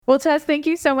Well, Tess, thank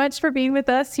you so much for being with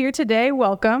us here today.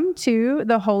 Welcome to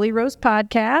the Holy Rose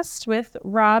podcast with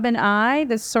Rob and I,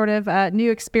 this sort of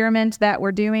new experiment that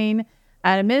we're doing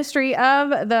at a ministry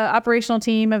of the operational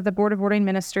team of the Board of Ordaining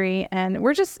Ministry. And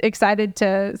we're just excited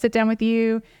to sit down with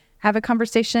you, have a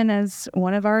conversation as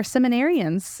one of our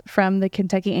seminarians from the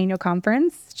Kentucky Annual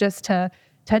Conference, just to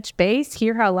touch base,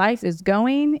 hear how life is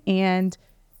going, and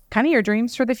kind of your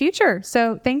dreams for the future.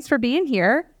 So thanks for being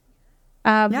here.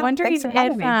 Wondering if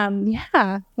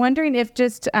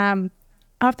just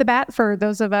off the bat, for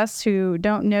those of us who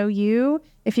don't know you,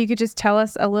 if you could just tell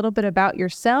us a little bit about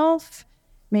yourself,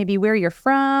 maybe where you're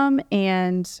from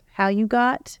and how you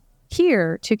got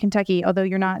here to Kentucky, although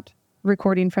you're not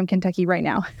recording from Kentucky right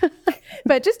now.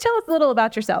 But just tell us a little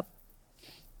about yourself.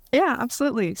 Yeah,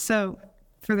 absolutely. So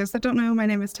for those that don't know, my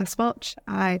name is Tess Welch.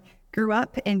 I grew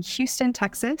up in Houston,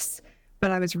 Texas,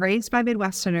 but I was raised by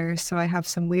Midwesterners, so I have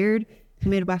some weird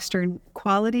Midwestern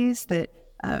qualities that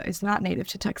is not native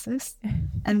to Texas.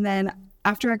 And then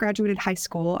after I graduated high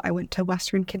school, I went to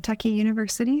Western Kentucky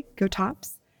University, go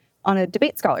Tops, on a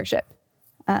debate scholarship.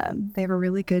 They have a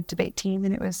really good debate team,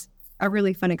 and it was a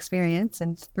really fun experience.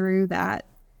 And through that,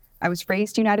 I was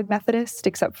raised United Methodist,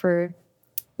 except for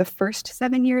the first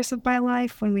 7 years of my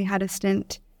life when we had a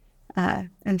stint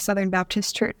in Southern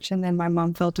Baptist Church. And then my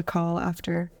mom felt a call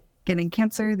after getting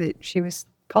cancer that she was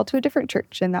called to a different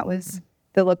church, and that was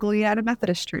the local United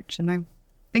Methodist Church. And I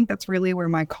think that's really where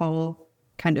my call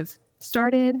kind of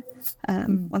started.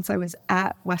 Once I was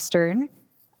at Western,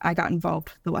 I got involved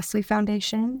with the Wesley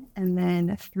Foundation, and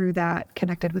then through that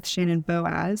connected with Shannon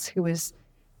Boaz, who was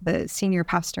the senior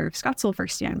pastor of Scottsville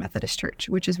First United Methodist Church,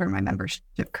 which is where my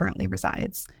membership currently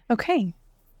resides. Okay.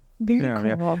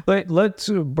 Very cool. Yeah. Let's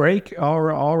break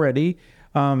already.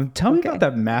 Tell me about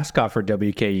that mascot for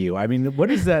WKU. I mean, what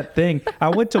is that thing? I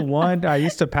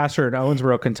used to pastor in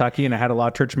Owensboro, Kentucky, and I had a lot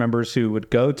of church members who would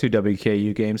go to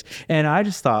WKU games. And I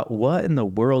just thought, what in the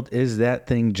world is that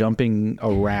thing jumping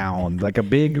around like a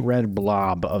big red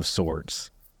blob of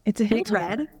sorts? It's a Big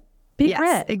Red. Big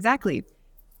Red. Exactly.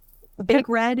 Big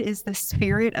Red is the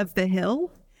spirit of the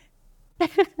hill.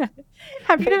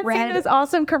 Have you not seen those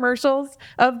awesome commercials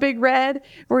of Big Red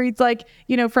where he's like,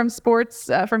 from sports,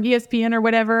 from ESPN or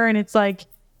whatever, and it's like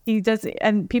he does,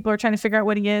 and people are trying to figure out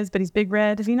what he is, but he's Big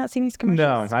Red. Have you not seen these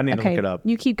commercials? No, I need to look it up.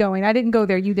 You keep going. I didn't go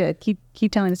there. You did.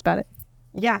 Keep telling us about it.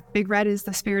 Yeah, Big Red is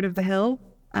the spirit of the hill.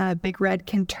 Big Red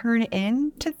can turn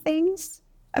into things.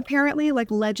 Apparently, like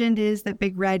legend is that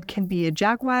Big Red can be a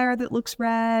jaguar that looks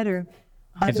red, or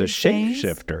it's a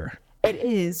shapeshifter. It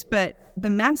is, but the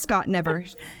mascot never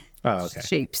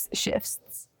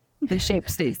shifts. The shape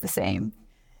stays the same.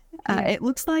 It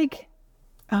looks like,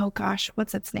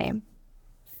 what's its name?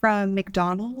 From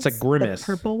McDonald's. It's like Grimace. The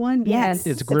purple one? Yes.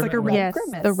 It's Grimace. It's like a red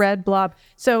Grimace. The red blob.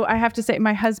 So I have to say,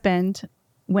 my husband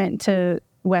went to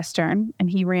Western, and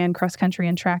he ran cross country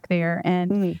and track there.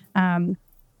 And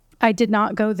I did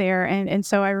not go there. And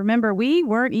so I remember we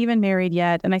weren't even married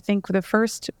yet. And I think the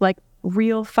first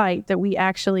real fight that we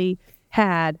actually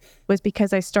had was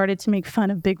because I started to make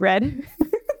fun of Big Red.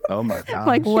 Oh my gosh.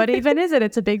 Like, what even is it?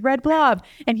 It's a big red blob.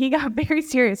 And he got very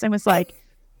serious and was like,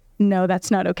 no,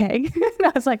 that's not okay. And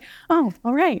I was like, oh,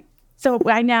 all right. So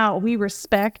we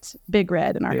respect Big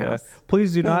Red in our house.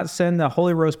 Please do not send the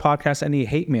Holy Rose podcast any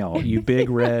hate mail, you Big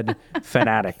Red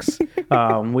fanatics.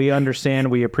 We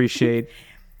understand, we appreciate.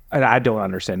 I don't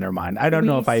understand. Never mind. I don't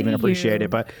know if I even appreciate it,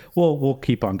 but we'll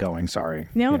keep on going. Sorry.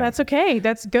 No, that's okay.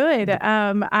 That's good.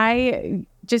 I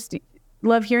just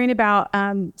love hearing about.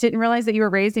 Didn't realize that you were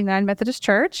raised in the United Methodist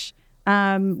Church.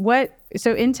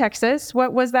 So in Texas,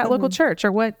 what was that local church,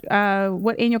 or what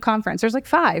annual conference? There's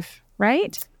 5,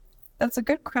 right? That's a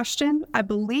good question. I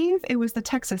believe it was the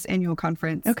Texas Annual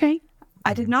Conference. Okay.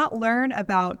 I did not learn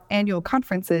about annual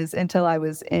conferences until I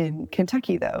was in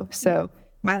Kentucky, though. So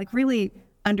my really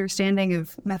understanding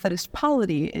of Methodist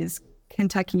polity is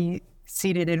Kentucky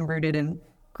seated and rooted and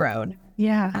grown.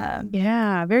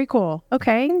 Yeah. Very cool.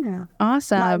 Okay. Yeah.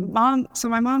 Awesome.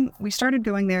 My mom, we started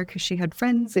going there because she had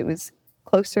friends. It was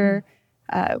closer.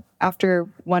 After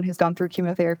one has gone through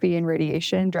chemotherapy and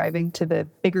radiation, driving to the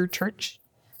bigger church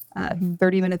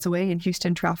 30 minutes away in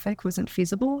Houston traffic wasn't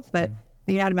feasible. But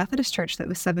the United Methodist Church that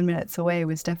was 7 minutes away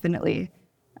was definitely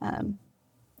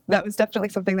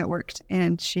something that worked.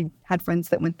 And she had friends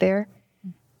that went there.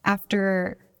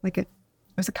 After it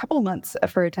was a couple months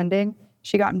of her attending,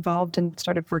 she got involved and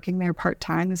started working there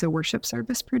part-time as a worship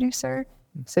service producer.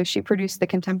 So she produced the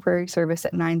contemporary service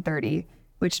at 9:30,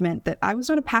 which meant that I was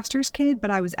not a pastor's kid,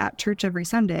 but I was at church every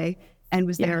Sunday and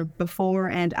was there before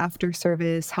and after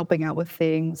service, helping out with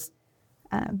things,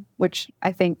 which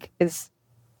I think is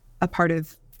a part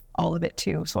of all of it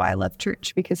too. So I loved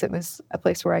church because it was a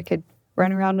place where I could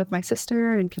run around with my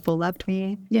sister and people loved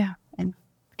me. Yeah. And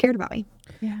cared about me.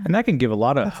 Yeah. And that can give a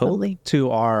lot of Absolutely. hope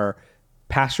to our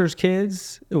pastors'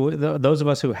 kids, those of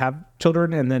us who have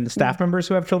children, and then the staff members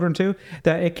who have children too,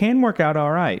 that it can work out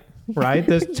all right. Right?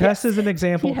 This Tess is an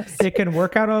example. Yes. It can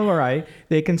work out all right.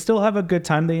 They can still have a good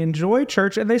time. They enjoy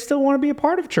church and they still want to be a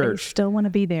part of They church. still want to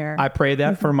be there. I pray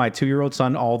that for my 2-year-old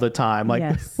son all the time. Like,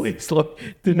 Yes. please look,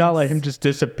 do not let him just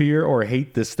disappear or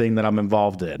hate this thing that I'm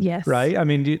involved in. Yes. Right? I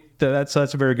mean, that's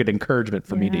a very good encouragement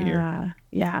for me to hear.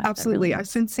 Yeah. Absolutely.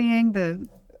 I've been seeing the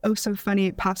so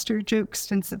funny pastor jokes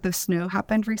since the snow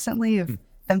happened recently of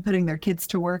them putting their kids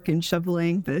to work and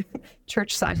shoveling the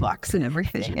church sidewalks and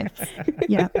everything.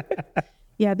 Yeah.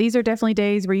 Yeah, these are definitely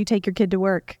days where you take your kid to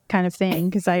work kind of thing.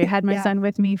 Because I had my son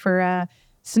with me for a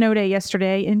snow day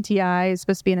yesterday. NTI is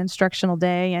supposed to be an instructional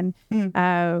day. And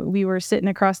we were sitting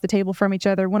across the table from each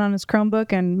other, one on his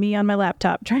Chromebook and me on my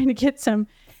laptop, trying to get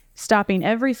stopping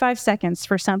every 5 seconds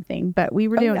for something. But we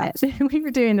were doing it. We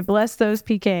were doing to bless those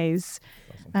PKs.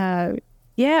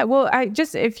 Yeah, well,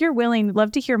 if you're willing,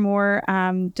 love to hear more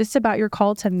just about your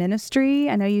call to ministry.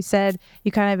 I know you said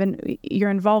you kind of your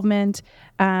involvement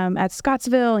at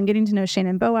Scottsville and getting to know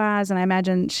Shannon Boaz, and I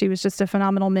imagine she was just a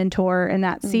phenomenal mentor in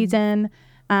that season.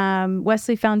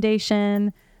 Wesley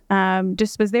Foundation.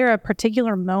 Was there a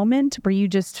particular moment where you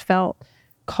just felt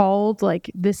called, like,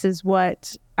 this is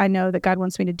what I know that God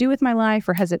wants me to do with my life,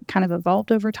 or has it kind of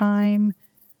evolved over time?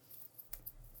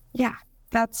 Yeah,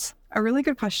 that's a really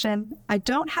good question. I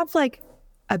don't have like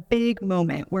a big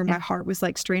moment where my heart was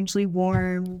like strangely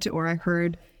warmed, or I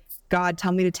heard God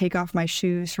tell me to take off my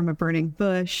shoes from a burning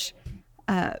bush.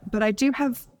 But I do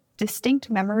have distinct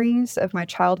memories of my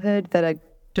childhood that I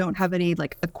don't have any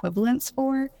like equivalents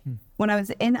for. When I was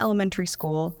in elementary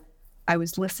school, I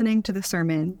was listening to the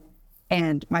sermon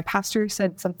and my pastor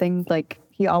said something like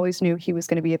he always knew he was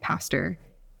going to be a pastor.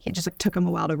 It just like took him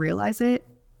a while to realize it.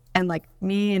 And like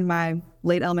me in my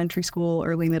late elementary school,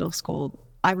 early middle school,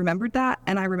 I remembered that,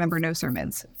 and I remember no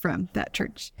sermons from that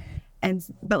church.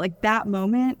 But like that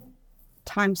moment,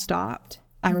 time stopped.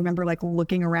 I remember like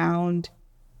looking around,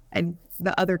 and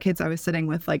the other kids I was sitting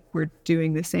with like were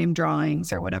doing the same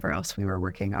drawings or whatever else we were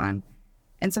working on.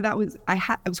 And so that was,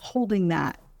 I was holding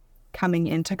that coming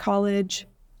into college,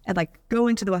 and like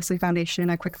going to the Wesley Foundation,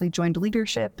 I quickly joined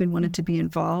leadership and wanted to be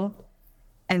involved.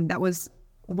 And that was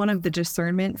one of the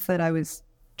discernments that I was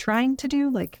trying to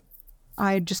do. Like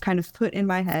I just kind of put in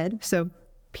my head. So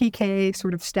PK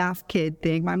sort of staff kid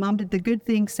thing. My mom did the good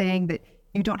thing saying that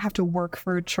you don't have to work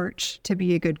for a church to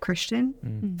be a good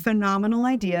Christian. Phenomenal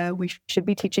idea. We should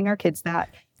be teaching our kids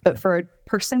that. But for a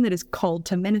person that is called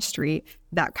to ministry,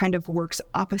 that kind of works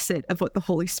opposite of what the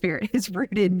Holy Spirit is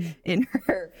rooted in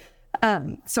her.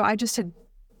 So I just had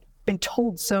been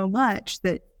told so much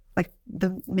that like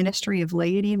the ministry of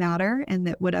laity matter, and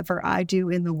that whatever I do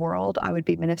in the world, I would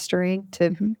be ministering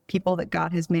to people that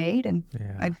God has made. And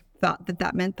I thought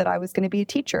that meant that I was going to be a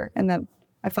teacher, and that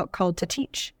I felt called to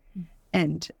teach.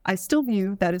 And I still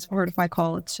view that as part of my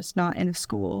call. It's just not in a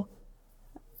school.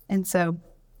 And so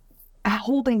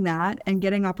holding that and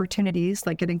getting opportunities,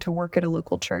 like getting to work at a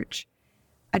local church,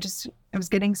 I was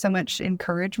getting so much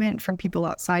encouragement from people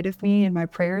outside of me in my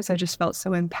prayers. I just felt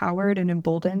so empowered and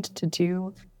emboldened to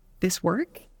do this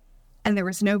work. And there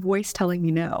was no voice telling me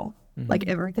no. Like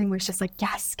everything was just like,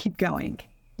 yes, keep going.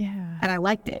 Yeah. And I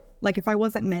liked it. Like if I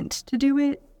wasn't meant to do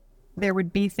it, there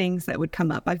would be things that would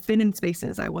come up. I've been in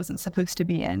spaces I wasn't supposed to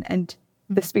be in, and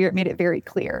the Spirit made it very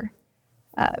clear.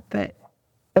 But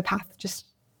the path just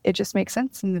makes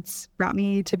sense. And it's brought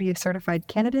me to be a certified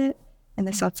candidate in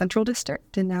the South Central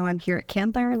District. And now I'm here at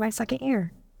Candler in my second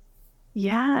year.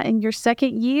 Yeah. In your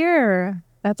second year.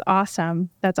 That's awesome.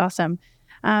 That's awesome.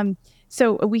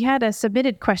 So we had a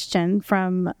submitted question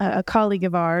from a colleague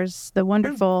of ours, the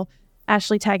wonderful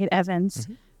Ashley Taggett Evans,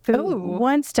 who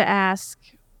wants to ask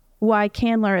why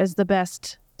Candler is the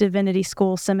best divinity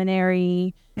school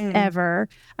seminary ever.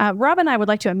 Rob and I would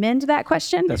like to amend that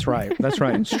question. That's right. That's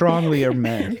right. Strongly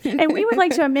amend. And we would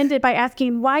like to amend it by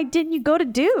asking, why didn't you go to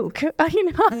Duke?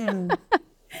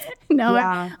 No,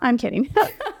 I'm kidding.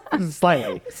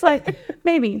 Slightly.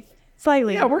 Maybe.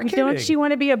 Slightly. Yeah, we're kidding. Don't you want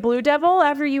to be a Blue Devil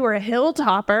after you were a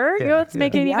Hilltopper? Let's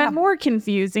make it even more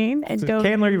confusing. And Does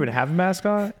Candler even have a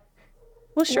mascot?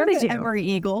 Well, sure they do. Emory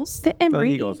Eagles. The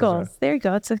Emory Eagles. Eagles. There you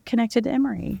go. It's connected to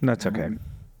Emory. That's okay.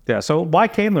 Yeah. So why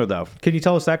Candler though? Can you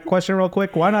tell us that question real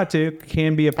quick? Why not Duke?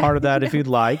 Can be a part of that if you'd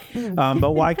like.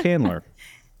 But why Candler?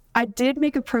 I did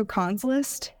make a pro cons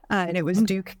list, and it was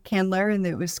Duke, Candler, and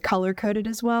it was color coded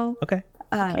as well. Okay.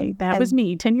 Okay, that was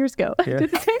me 10 years ago. I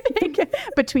did the same thing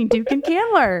between Duke and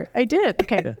Candler. I did.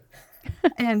 Okay.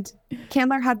 And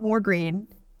Candler had more green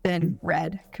than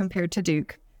red compared to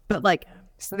Duke. But like,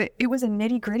 so it was a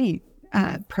nitty gritty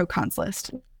pro-cons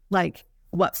list. Like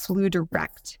what flew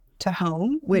direct to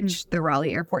home, which the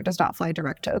Raleigh airport does not fly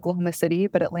direct to Oklahoma City,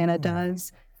 but Atlanta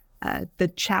does. The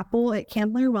chapel at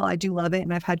Candler, while I do love it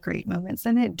and I've had great moments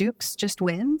in it, Duke's just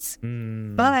wins.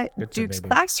 But Duke's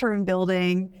classroom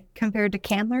building compared to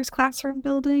Candler's classroom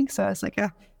building, so I was like,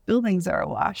 buildings are a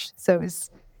wash. So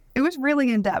it was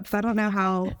really in depth. I don't know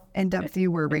how in depth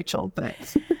you were, Rachel, but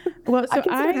well, so I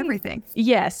considered everything.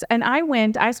 Yes, and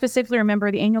I specifically remember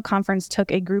the annual conference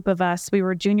took a group of us. We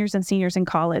were juniors and seniors in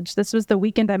college. This was the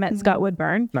weekend I met Scott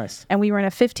Woodburn. Nice. And we were in a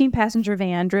 15-passenger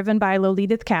van driven by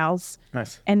Lolita cows.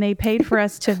 Nice. And they paid for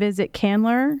us to visit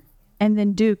Candler and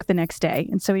then Duke the next day.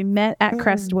 And so we met at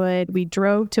Crestwood. We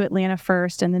drove to Atlanta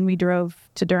first, and then we drove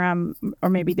to Durham, or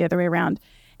maybe the other way around.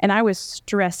 And I was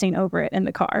stressing over it in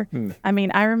the car. I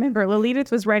mean, I remember Lolita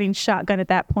was riding shotgun at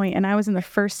that point, and I was in the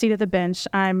first seat of the bench.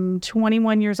 I'm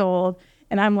 21 years old,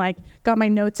 and I'm like, got my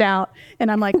notes out,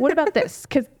 and I'm like, what about this?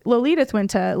 Because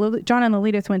John and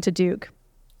Lolita went to Duke,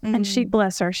 and she,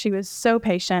 bless her, she was so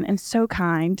patient and so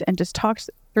kind and just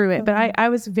talked through it. But I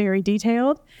was very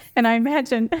detailed, and I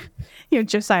imagine,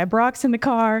 Josiah Brock's in the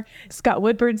car, Scott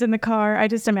Woodburn's in the car. I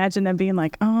just imagine them being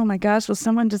like, oh my gosh, will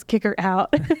someone just kick her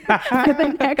out at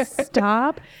the next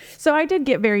stop? So I did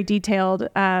get very detailed,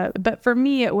 but for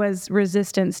me, it was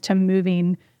resistance to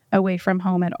moving away from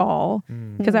home at all.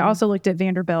 Because I also looked at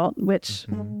Vanderbilt, which,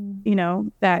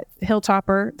 that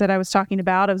hilltopper that I was talking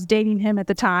about, I was dating him at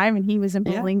the time, and he was in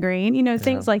Bowling Green,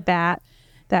 things like that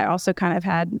also kind of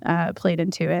had played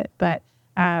into it. But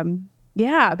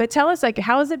but tell us, like,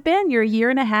 how has it been? You're a year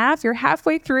and a half, you're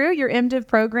halfway through your MDiv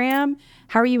program.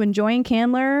 How are you enjoying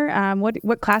Candler?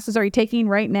 What classes are you taking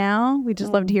right now? We'd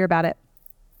just love to hear about it.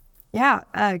 Yeah,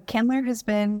 Candler has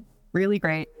been really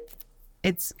great.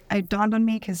 It dawned on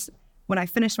me because when I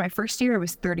finished my first year, I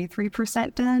was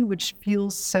 33% done, which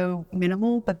feels so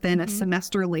minimal. But then a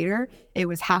semester later, it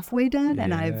was halfway done.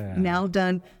 And I've now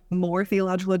done more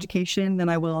theological education than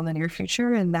I will in the near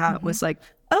future. And that was like,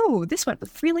 oh, this went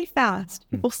really fast.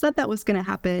 People said that was going to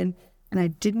happen, and I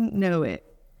didn't know it.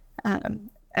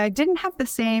 I didn't have the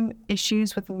same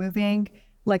issues with moving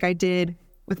like I did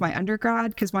with my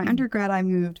undergrad, because my undergrad, I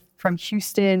moved from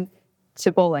Houston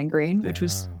to Bowling Green, which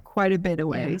was quite a bit of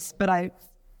ways. But I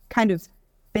kind of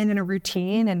been in a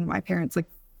routine, and my parents, like,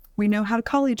 we know how to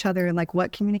call each other and like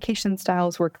what communication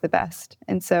styles work the best.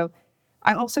 And so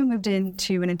I also moved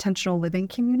into an intentional living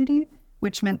community,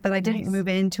 which meant that I didn't move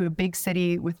into a big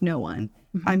city with no one.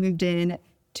 I moved in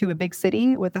to a big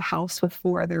city with a house with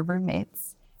 4 other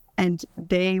roommates, and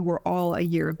they were all a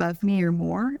year above me or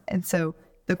more. And so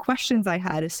the questions I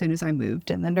had as soon as I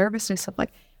moved, and the nervousness of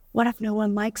like, what if no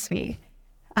one likes me?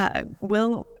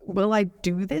 Will I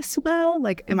do this well?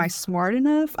 Like, am I smart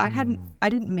enough? I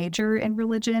didn't major in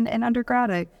religion in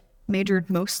undergrad. I majored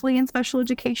mostly in special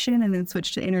education and then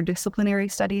switched to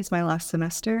interdisciplinary studies my last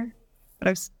semester. But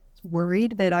I was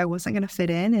worried that I wasn't going to fit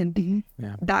in. And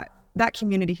that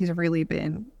community has really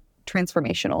been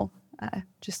transformational,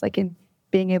 just like in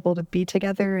being able to be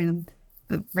together and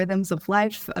the rhythms of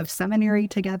life, of seminary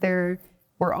together.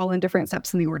 We're all in different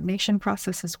steps in the ordination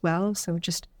process as well. So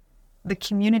just the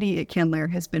community at Candler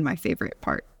has been my favorite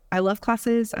part. I love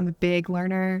classes. I'm a big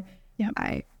learner.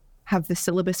 I have the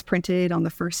syllabus printed on the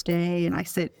first day, and I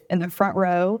sit in the front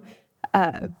row.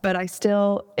 But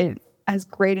as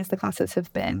great as the classes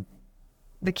have been,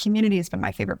 the community has been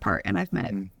my favorite part, and I've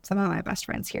met some of my best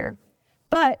friends here.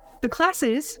 But the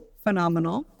classes,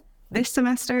 phenomenal. This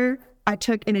semester, I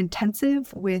took an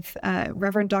intensive with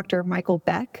Reverend Dr. Michael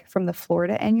Beck from the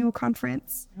Florida Annual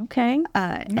Conference. Okay.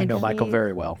 I know Michael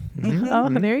very well. Oh,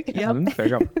 there you go. There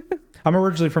you go. I'm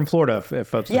originally from Florida, if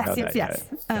folks don't know that. Yes.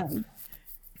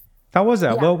 How was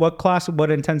that? Well,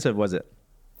 what intensive was it?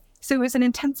 So it was an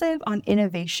intensive on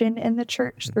innovation in the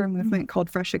church through a movement called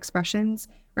Fresh Expressions.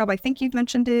 Rob, I think you've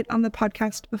mentioned it on the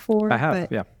podcast before. I have,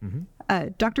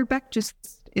 but, Dr. Beck just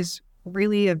is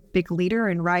really a big leader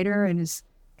and writer, and has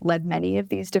led many of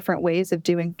these different ways of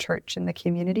doing church in the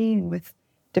community, and with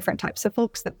different types of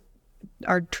folks that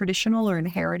our traditional or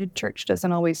inherited church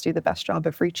doesn't always do the best job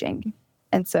of reaching.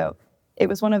 And so it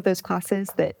was one of those classes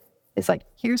that is like,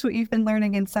 here's what you've been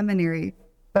learning in seminary,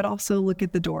 but also look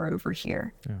at the door over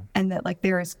here. And that like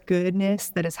there is goodness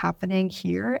that is happening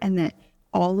here, and that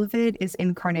all of it is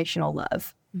incarnational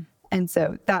love. And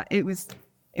so that it was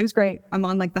great. I'm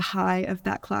on like the high of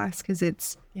that class,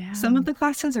 because some of the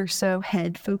classes are so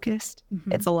head focused.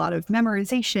 It's a lot of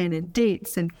memorization and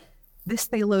dates, and this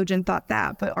theologian thought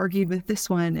that, but argued with this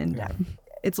one. And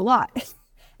it's a lot.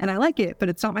 And I like it, but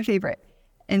it's not my favorite.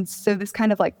 And so this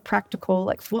kind of like practical,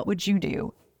 like, what would you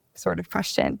do sort of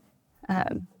question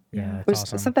was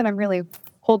awesome. something I'm really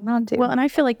holding on to. Well, and I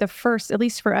feel like the first, at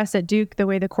least for us at Duke, the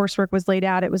way the coursework was laid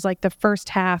out, it was like the first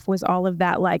half was all of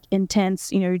that like intense,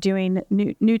 doing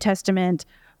New Testament,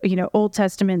 Old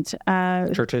Testament,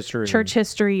 church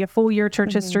history, a full year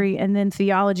church history, and then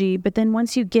theology. But then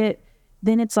once you get,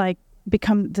 then it's like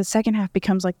the second half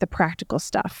becomes like the practical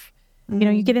stuff.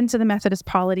 You get into the Methodist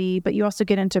polity, but you also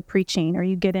get into preaching, or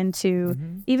you get into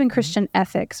even Christian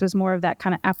ethics was more of that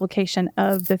kind of application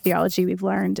of the theology we've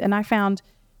learned. And I found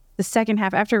the second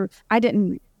half, after I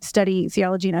didn't study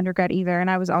theology in undergrad either,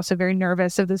 and I was also very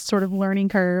nervous of this sort of learning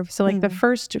curve. So like the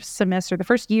first semester, the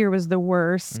first year was the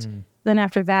worst. Then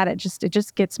after that, it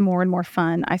just gets more and more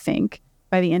fun, I think,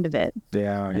 by the end of it.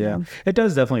 Yeah. It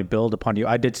does definitely build upon you.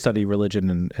 I did study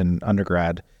religion in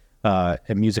undergrad.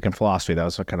 And music and philosophy. That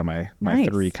was kind of my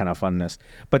three kind of funness.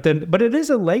 But it is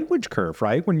a language curve,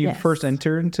 right? When you first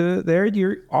enter into there,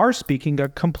 you are speaking a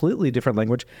completely different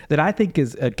language that I think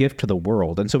is a gift to the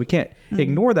world. And so we can't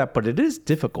ignore that, but it is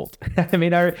difficult. I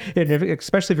mean,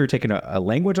 especially if you're taking a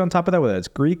language on top of that, whether it's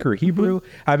Greek or Hebrew.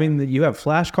 I mean, you have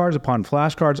flashcards upon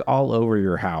flashcards all over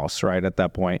your house, right? At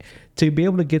that point, to be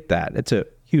able to get that, it's a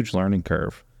huge learning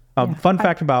curve. Fun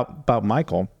fact about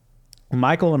Michael.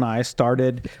 Michael and I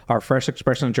started our Fresh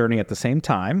Expressions journey at the same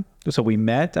time. So we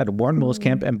met at a Warren Willis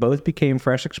camp and both became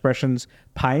Fresh Expressions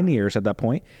pioneers at that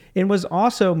point. It was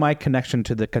also my connection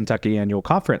to the Kentucky Annual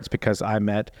Conference because I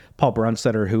met Paul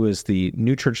Brunstetter, who is the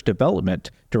New Church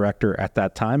Development Director at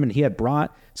that time. And he had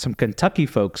brought some Kentucky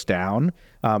folks down,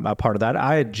 a part of that.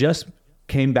 I had just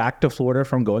came back to Florida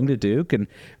from going to Duke, and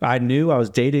I knew I was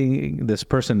dating this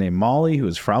person named Molly who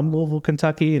was from Louisville,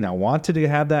 Kentucky, and I wanted to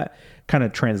have that kind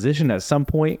of transition at some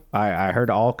point. I heard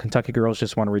all Kentucky girls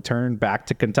just want to return back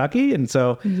to Kentucky, and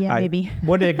so I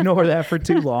wouldn't ignore that for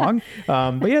too long.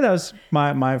 But yeah, that was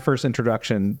my first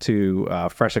introduction to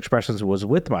Fresh Expressions was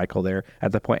with Michael there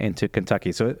at the point into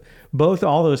Kentucky. So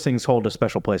all those things hold a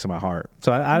special place in my heart.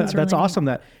 So that's really awesome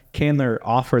that Candler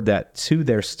offered that to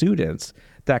their students,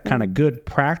 that kind of good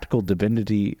practical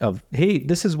divinity of, hey,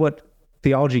 this is what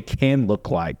theology can look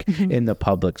like in the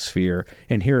public sphere.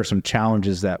 And here are some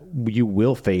challenges that you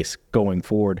will face going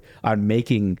forward on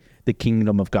making the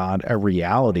kingdom of God a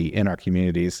reality in our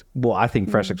communities. Well, I think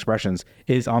Fresh Expressions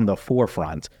is on the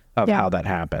forefront of how that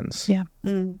happens.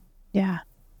 Yeah,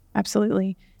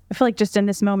 absolutely. I feel like just in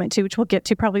this moment too, which we'll get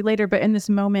to probably later, but in this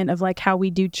moment of like how we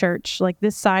do church, like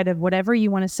this side of whatever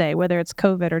you want to say, whether it's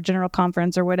COVID or general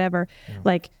conference or whatever,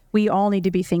 like we all need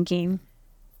to be thinking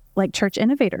like church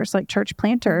innovators, like church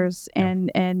planters,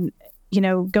 and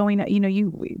going,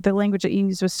 the language that you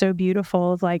used was so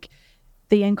beautiful of like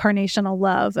the incarnational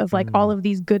love of like all of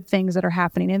these good things that are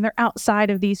happening, and they're outside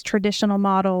of these traditional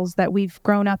models that we've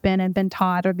grown up in and been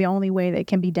taught are the only way that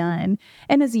can be done.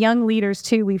 And as young leaders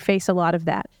too, we face a lot of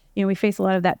that. We face a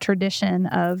lot of that tradition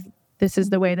of this is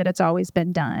the way that it's always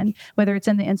been done, whether it's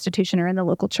in the institution or in the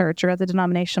local church or at the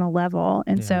denominational level.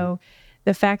 And so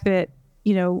the fact that,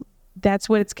 that's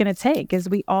what it's going to take is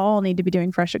we all need to be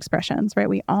doing Fresh Expressions, right?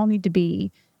 We all need to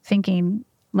be thinking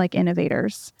like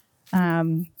innovators.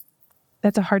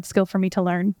 That's a hard skill for me to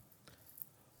learn.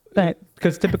 But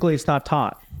because typically it's not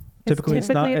taught. Typically it's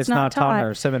not taught in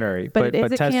our seminary. But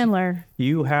it is at Candler.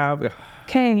 You have...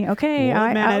 Okay.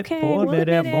 One minute.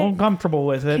 I'm uncomfortable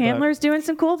with it. Candler's doing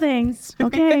some cool things.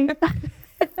 Okay.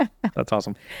 That's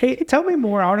awesome. Hey, tell me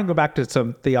more. I want to go back to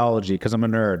some theology because I'm a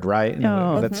nerd, right?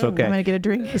 That's okay. I'm going to get a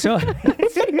drink. So,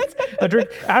 a drink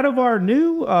out of our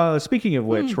new, speaking of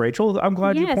which, Rachel, I'm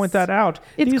glad you point that out.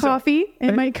 It's coffee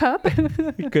in my cup.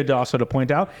 Good also to point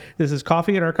out. This is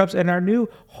coffee in our cups and our new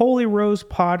Holy Rose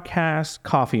podcast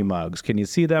coffee mugs. Can you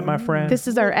see that, my friend? This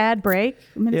is our ad break.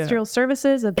 Ministerial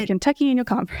services of the Kentucky Annual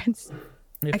Conference.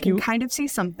 I can kind of see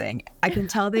something. I can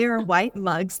tell they are white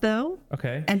mugs, though.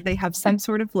 Okay. And they have some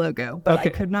sort of logo. But I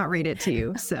could not read it to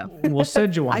you, so. We'll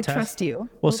send you one, I Tess. trust you.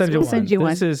 We'll send you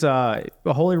one. This is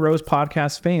Holy Rose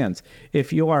podcast fans.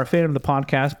 If you are a fan of the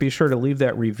podcast, be sure to leave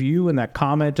that review and that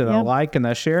comment and that like and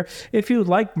that share. If you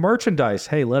like merchandise,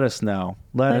 hey, let us know.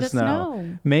 Let us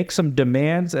know. Make some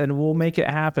demands and we'll make it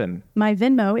happen. My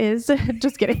Venmo is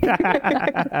just kidding. Go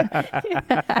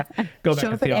back.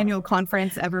 Show up at annual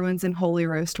conference. Everyone's in Holy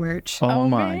Roast merch. Oh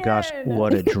my gosh,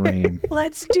 what a dream.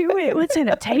 Let's do it. Let's hit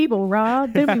a table,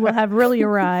 Rob. Then we will have really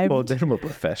arrived. Well, then we're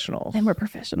professional.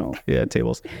 Yeah,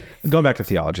 tables. Going back to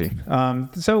theology.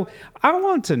 So I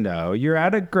want to know, you're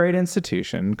at a great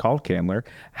institution called Candler.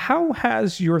 How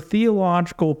has your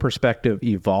theological perspective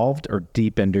evolved or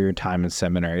deepened during your time in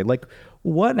seminary. Like,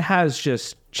 what has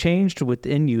just changed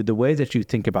within you, the way that you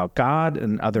think about God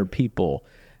and other people?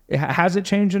 Has it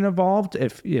changed and evolved?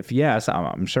 If yes,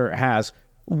 I'm sure it has.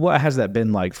 What has that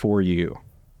been like for you?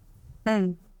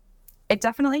 It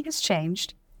definitely has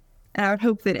changed. And I would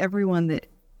hope that everyone that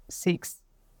seeks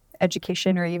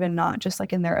education, or even not, just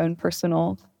like in their own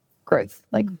personal growth,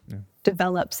 like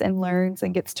develops and learns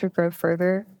and gets to grow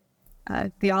further.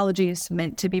 Theology is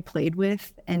meant to be played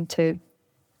with and to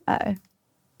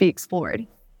be explored.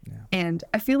 Yeah. And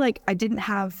I feel like I didn't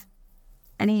have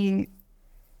any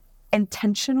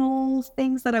intentional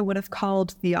things that I would have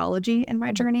called theology in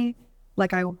my journey.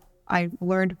 Like I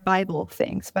learned Bible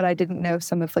things, but I didn't know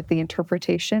some of like the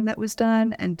interpretation that was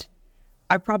done. And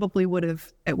I probably would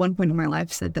have at one point in my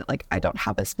life said that like I don't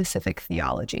have a specific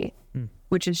theology,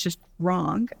 which is just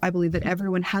wrong. I believe that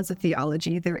everyone has a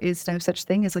theology. There is no such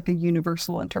thing as like a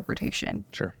universal interpretation.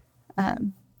 Sure.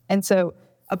 And so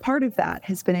a part of that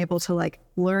has been able to like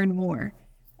learn more.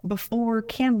 Before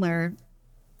Candler,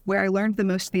 where I learned the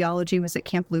most theology was at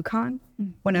Camp Lucon.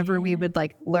 Whenever we would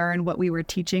like learn what we were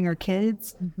teaching our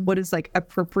kids, what is like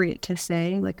appropriate to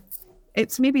say. Like,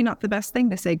 it's maybe not the best thing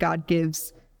to say God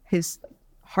gives his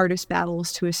hardest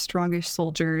battles to his strongest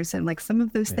soldiers, and like some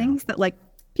of those things that like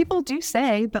people do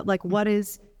say, but like what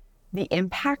is the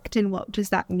impact and what does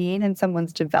that mean in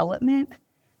someone's development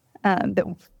that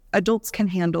adults can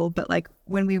handle, but like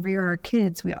when we rear our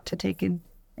kids, we ought to take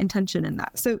intention in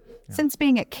that. So since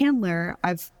being at Candler,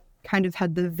 I've kind of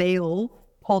had the veil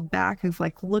pulled back of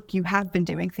like, look, you have been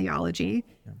doing theology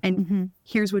and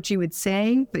here's what you would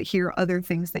say, but here are other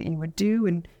things that you would do.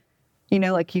 And, you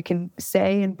know, like you can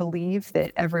say and believe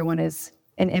that everyone is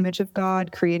an image of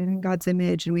God, created in God's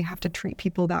image, and we have to treat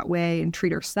people that way and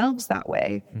treat ourselves that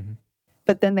way.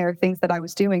 But then there are things that I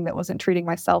was doing that wasn't treating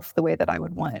myself the way that I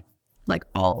would want, like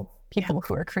all people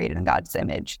who are created in God's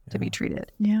image to be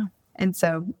treated. And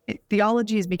so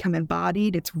theology has become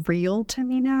embodied. It's real to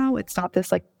me now. It's not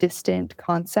this like distant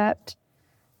concept,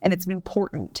 and it's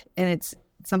important, and it's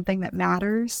something that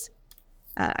matters.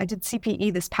 I did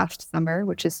CPE this past summer,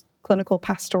 which is clinical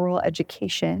pastoral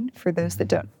education. For those that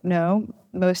don't know,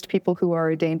 most people who are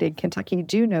ordained in Kentucky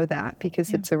do know that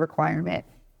because it's a requirement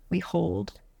we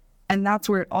hold. And that's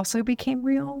where it also became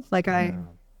real. Like I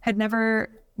had never,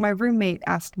 my roommate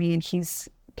asked me, and he's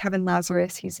Kevin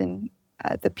Lazarus, he's in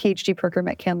the PhD program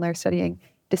at Candler studying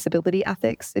disability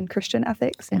ethics and Christian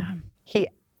ethics. And he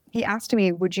asked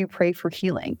me, would you pray for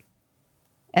healing?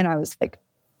 And I was like,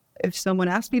 if someone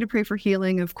asked me to pray for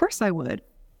healing, of course I would.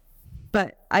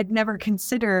 But I'd never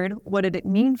considered what did it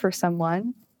mean for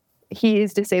someone. He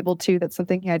is disabled too. That's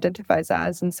something he identifies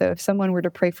as. And so if someone were to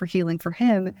pray for healing for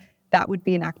him, that would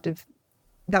be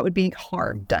that would be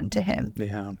harm done to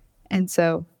him. And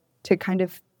so to kind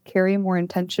of carry a more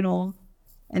intentional,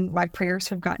 and my prayers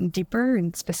have gotten deeper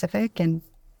and specific, and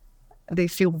they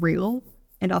feel real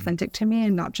and authentic to me,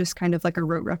 and not just kind of like a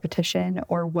rote repetition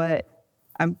or what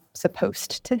I'm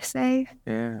supposed to say.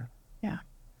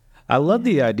 I love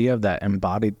the idea of that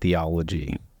embodied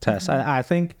theology, Tess. I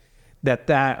think that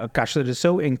is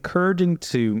so encouraging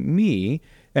to me,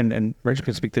 and Rachel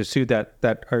can speak to this too,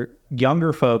 that are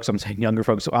younger folks. I'm saying younger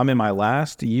folks. So I'm in my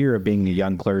last year of being a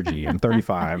young clergy. I'm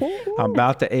 35. I'm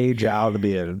about to age out to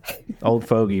be an old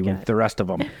fogey with the rest of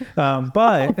them.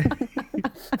 But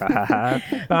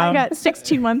I got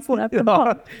 16 months left.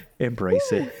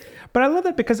 Embrace it. But I love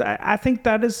that because I think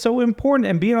that is so important.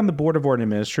 And being on the board of Ordination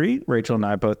Ministry, Rachel and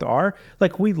I both are,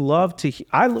 like we love to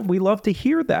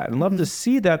hear that and love to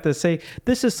see that, to say,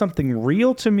 this is something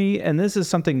real to me. And this is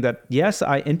something that, yes,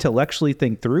 I intellectually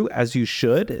think through, as you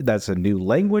should. That's a new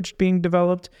language being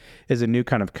developed, is a new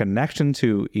kind of connection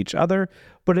to each other.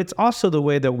 But it's also the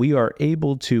way that we are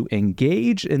able to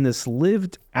engage in this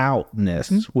lived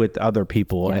outness with other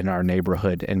people in our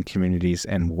neighborhood and communities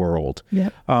and world.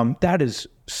 That is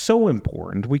so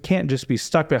important. We can't just be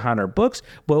stuck behind our books,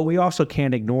 but we also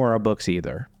can't ignore our books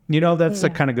either. You know, that's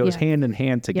that kind of goes hand in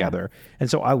hand together. And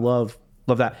so I love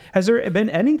that. Has there been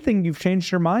anything you've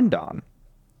changed your mind on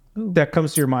that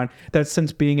comes to your mind that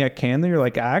since being at Candler, you're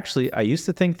like, I used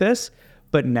to think this,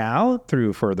 but now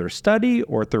through further study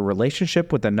or through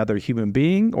relationship with another human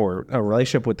being or a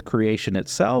relationship with creation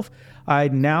itself, I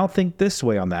now think this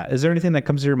way on that. Is there anything that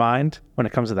comes to your mind when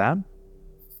it comes to that?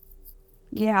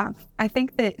 Yeah, I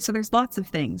think that, so there's lots of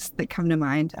things that come to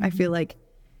mind. I feel like,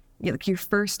 your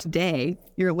first day,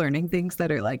 you're learning things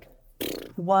that are like,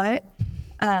 what?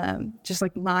 Just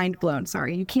like mind blown.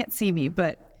 Sorry, you can't see me,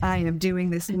 but I am doing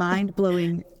this mind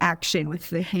blowing action with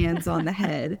the hands on the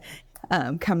head.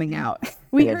 Coming out.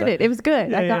 We heard it. It was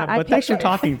good. But thanks for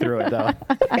talking through it, though.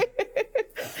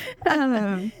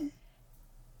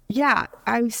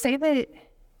 I would say that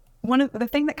the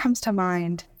thing that comes to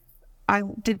mind, I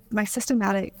did my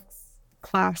systematics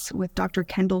class with Dr.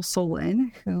 Kendall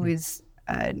Solon, who is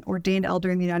an ordained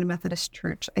elder in the United Methodist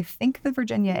Church, I think the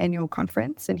Virginia Annual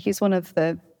Conference, and he's one of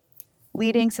the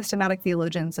leading systematic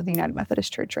theologians of the United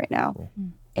Methodist Church right now. Cool.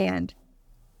 And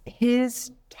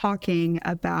his talking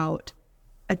about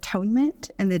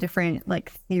atonement and the different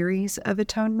theories of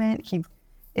atonement, he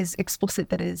is explicit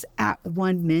that it is at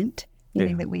one meant,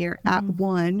 meaning that we are at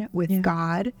one with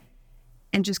God,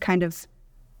 and just kind of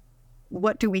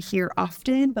what do we hear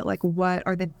often, but what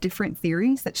are the different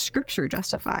theories that Scripture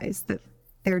justifies, that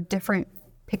there are different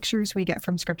pictures we get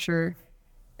from Scripture,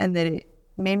 and that it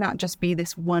may not just be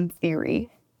this one theory.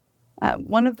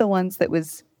 One of the ones that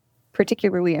was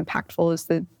particularly impactful is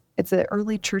it's an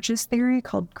early church's theory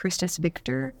called Christus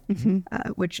Victor,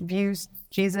 which views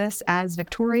Jesus as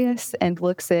victorious and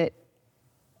looks at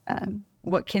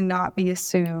what cannot be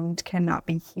assumed, cannot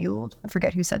be healed. I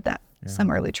forget who said that, some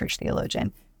early church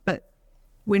theologian. But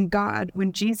when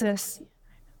Jesus,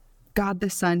 God the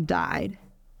Son, died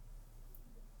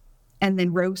and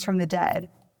then rose from the dead,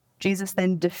 Jesus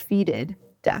then defeated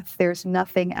death. There's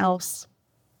nothing else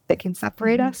that can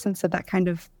separate us. And so that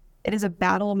it is a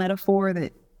battle metaphor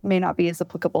that may not be as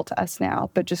applicable to us now,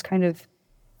 but just kind of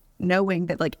knowing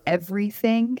that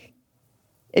everything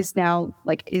is now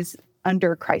is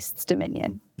under Christ's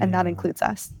dominion, and that includes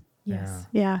us. Yes.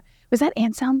 Yeah. Was that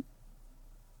Anselm?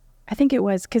 I think it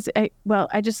was, because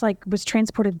I just was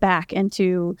transported back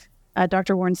into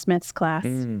Dr. Warren Smith's class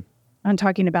on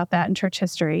talking about that in church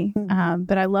history.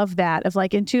 But I love that of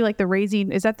into the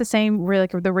raising. Is that the same where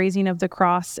the raising of the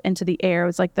cross into the air?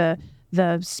 It was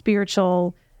the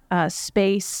spiritual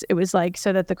space. It was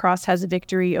so that the cross has a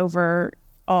victory over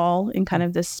all in kind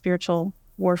of this spiritual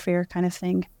warfare kind of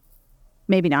thing.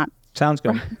 Maybe not. Sounds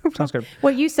good. Sounds good.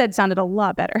 What you said sounded a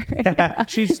lot better.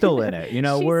 She's still in it.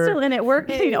 We're still in it. We're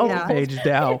getting old. Aged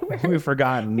out. We've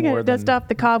forgotten more than dust off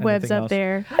the cobwebs up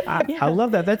there. I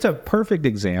love that. That's a perfect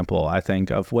example, I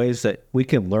think, of ways that we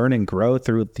can learn and grow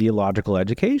through theological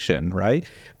education, right?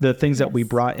 The things that we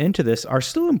brought into this are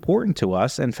still important to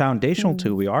us and foundational to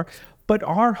who we are. But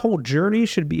our whole journey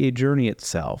should be a journey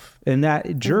itself. And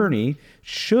that journey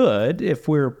should, if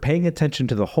we're paying attention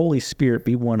to the Holy Spirit,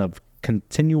 be one of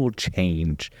continual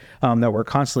change, that we're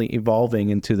constantly evolving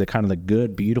into the kind of the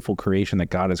good, beautiful creation that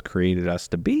God has created us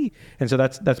to be. And so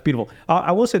that's beautiful.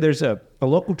 I will say there's a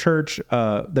local church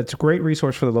that's a great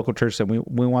resource for the local church, and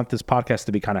we want this podcast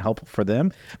to be kind of helpful for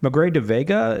them. Magrey de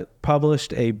Vega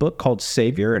published a book called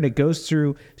Savior, and it goes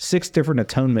through 6 different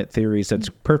atonement theories that's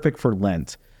perfect for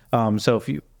Lent. So if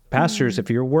you pastors, if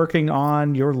you're working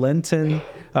on your Lenten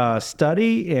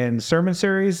study and sermon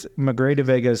series, Magrey de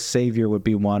Vega's Savior would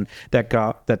be one that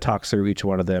talks through each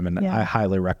one of them, and I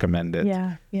highly recommend it.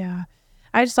 Yeah.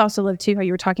 I just also love too how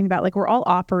you were talking about we're all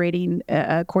operating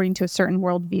according to a certain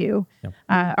worldview,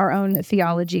 our own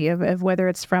theology of whether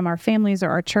it's from our families or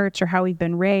our church or how we've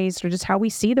been raised or just how we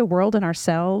see the world and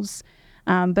ourselves.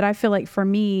 But I feel for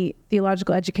me,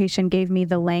 theological education gave me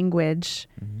the language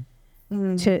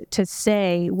to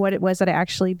say what it was that I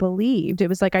actually believed. It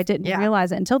was I didn't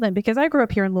realize it until then, because I grew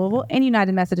up here in Louisville and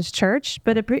United Methodist Church,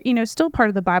 but still part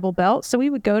of the Bible Belt. So we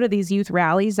would go to these youth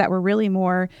rallies that were really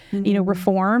more,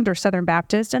 Reformed or Southern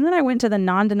Baptist. And then I went to the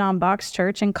non-denom box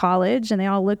church in college, and they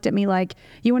all looked at me like,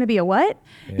 you want to be a what?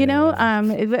 We don't,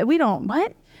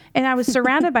 what? And I was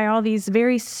surrounded by all these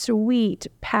very sweet,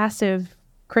 passive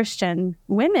Christian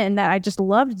women that I just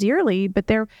loved dearly,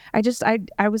 but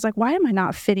I was like, why am I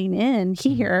not fitting in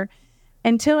here?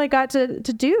 Until I got to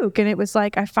Duke, and it was I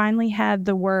finally had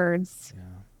the words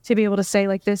to be able to say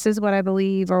this is what I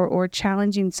believe, or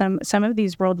challenging some of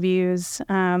these worldviews.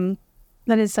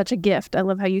 That is such a gift. I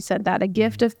love how you said that, a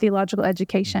gift of theological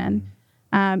education.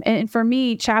 And for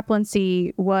me,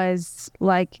 chaplaincy was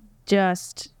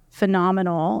just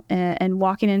phenomenal, and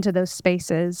walking into those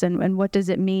spaces and what does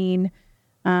it mean?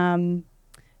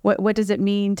 What does it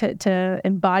mean to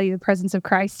embody the presence of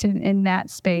Christ in that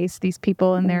space, these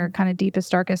people in their kind of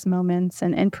deepest, darkest moments,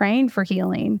 and praying for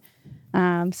healing.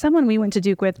 Someone we went to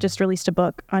Duke with just released a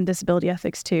book on disability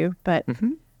ethics too, but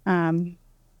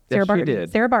Sarah Barton.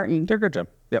 Did. Sarah Barton. Did a good job.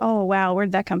 Yep. Oh, wow. Where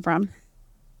did that come from?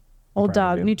 Old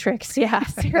dog, new tricks. Yeah,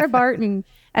 Sarah Barton.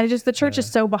 And just the church is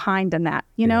so behind in that.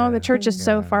 The church is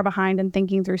so far behind in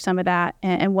thinking through some of that,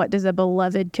 and what does a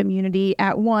beloved community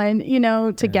at one,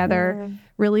 together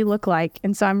really look like.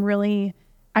 And so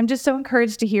I'm just so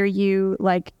encouraged to hear you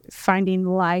finding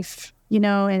life,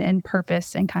 and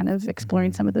purpose, and kind of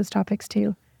exploring some of those topics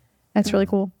too. That's really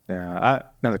cool. Yeah.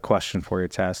 Another question for you,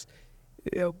 Tess.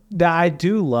 I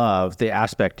do love the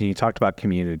aspect, and you talked about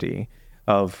community,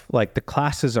 of like the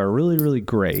classes are really, really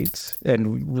great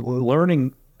and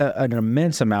learning an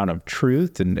immense amount of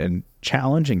truth and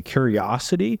challenge and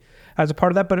curiosity as a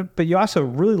part of that. But you also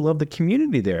really love the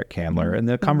community there at Candler and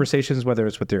the conversations, whether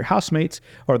it's with your housemates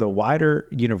or the wider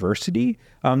university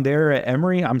there at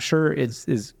Emory. I'm sure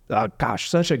is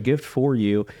such a gift for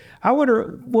you. I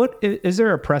wonder, is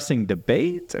there a pressing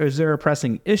debate? Or is there a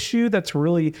pressing issue that's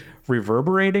really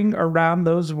reverberating around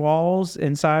those walls,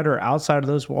 inside or outside of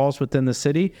those walls within the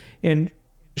city? And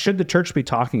should the church be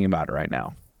talking about it right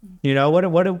now? You know,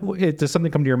 what does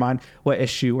something come to your mind? What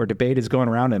issue or debate is going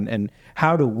around, and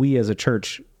how do we as a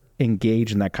church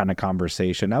engage in that kind of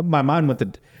conversation? Now, my mind with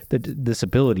the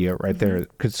disability right there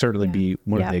could certainly be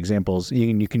one of the examples.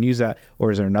 You can use that,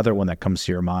 or is there another one that comes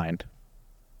to your mind?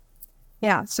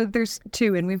 Yeah, so there's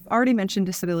two, and we've already mentioned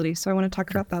disability, so I want to talk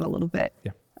about that a little bit.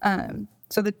 Yeah.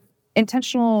 So the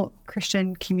intentional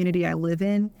Christian community I live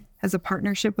in has a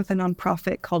partnership with a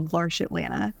nonprofit called L'Arche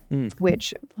Atlanta,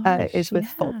 which is with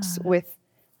folks with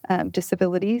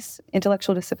disabilities,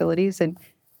 intellectual disabilities. And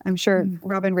I'm sure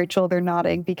Rob and Rachel, they're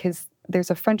nodding because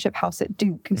there's a friendship house at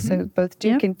Duke. So both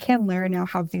Duke and Candler now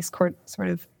have these sort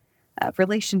of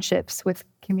relationships with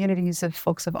communities of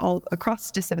folks of all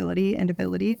across disability and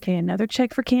ability. Okay, another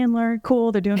check for Candler.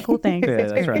 Cool, they're doing cool things.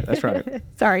 Yeah, that's right.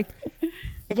 Sorry.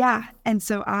 Yeah, and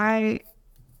so I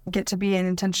get to be in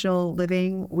intentional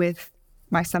living with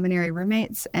my seminary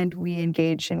roommates, and we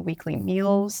engage in weekly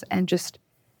meals, and just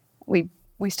we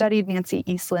studied Nancy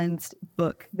Eastland's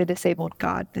book, The Disabled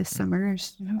God, this summer.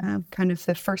 Kind of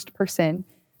the first person.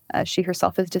 She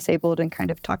herself is disabled, and kind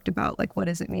of talked about like, what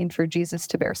does it mean for Jesus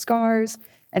to bear scars,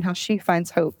 and how she finds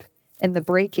hope in the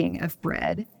breaking of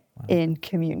bread in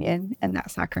communion and that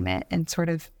sacrament. And sort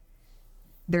of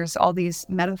there's all these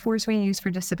metaphors we use for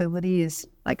disability is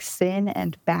like sin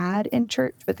and bad in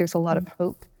church, but there's a lot of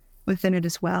hope within it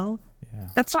as well. Yeah.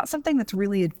 That's not something that's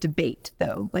really a debate,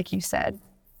 though. Like you said,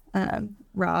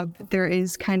 Rob, there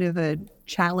is kind of a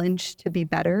challenge to be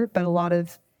better, but a lot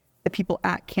of the people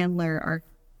at Candler are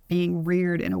being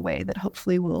reared in a way that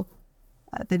hopefully will,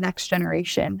 the next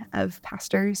generation of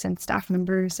pastors and staff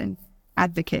members and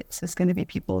advocates is going to be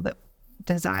people that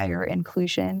desire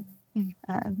inclusion,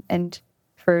 and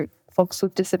for folks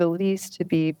with disabilities to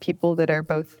be people that are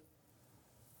both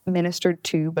ministered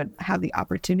to, but have the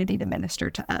opportunity to minister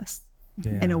to us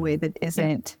in a way that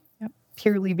isn't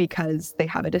purely because they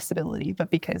have a disability,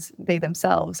 but because they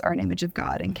themselves are an image of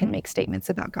God and can make statements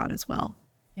about God as well.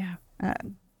 Yeah.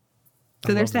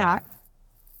 So there's that.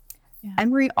 Yeah.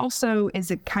 Emory also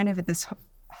is kind of at this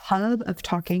hub of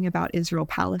talking about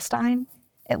Israel-Palestine.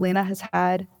 Atlanta has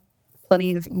had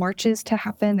plenty of marches to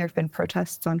happen. There have been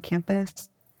protests on campus.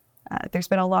 There's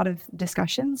been a lot of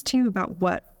discussions, too, about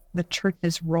what the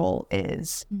church's role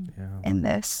is in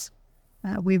this.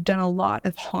 We've done a lot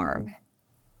of harm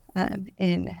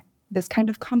in this kind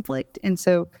of conflict. And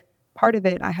so part of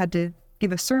it, I had to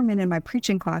give a sermon in my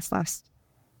preaching class last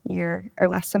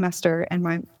semester, and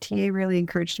my TA really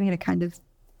encouraged me to kind of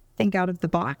think out of the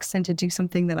box and to do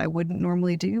something that I wouldn't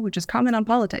normally do, which is comment on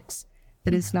politics.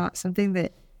 That is not something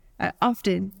that I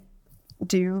often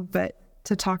do, but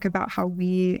to talk about how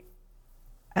we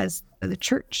as the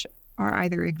church are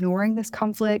either ignoring this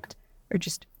conflict or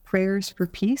just prayers for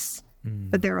peace.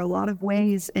 But there are a lot of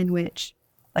ways in which,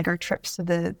 like, our trips to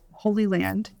the Holy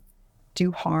Land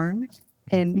do harm,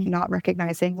 and not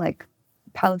recognizing, like,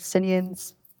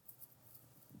 Palestinians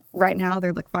right now,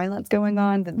 there's like violence going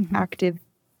on, the active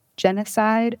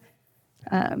genocide.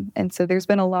 And so there's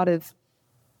been a lot of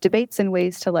debates and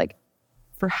ways to, like,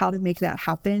 for how to make that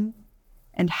happen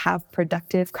and have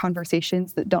productive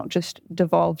conversations that don't just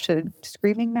devolve to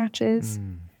screaming matches,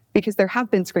 because there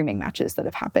have been screaming matches that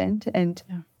have happened and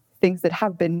things that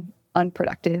have been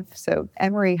unproductive. So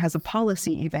Emory has a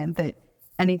policy even that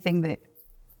anything that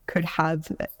could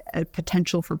have a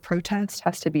potential for protest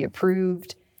has to be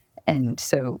approved. And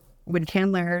so when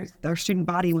Candler, our student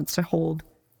body, wants to hold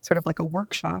sort of like a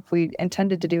workshop, we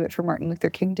intended to do it for Martin Luther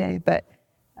King Day, but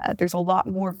there's a lot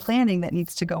more planning that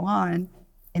needs to go on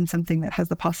in something that has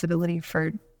the possibility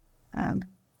for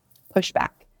pushback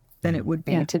than it would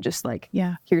be to just like,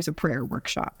 here's a prayer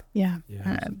workshop.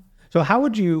 So how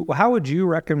would you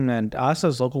recommend us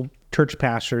as local church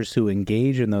pastors to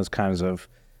engage in those kinds of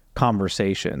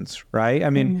conversations, right? I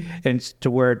mean, and to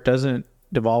where it doesn't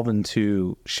devolve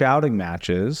into shouting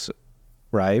matches,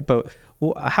 right? But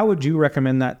how would you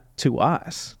recommend that to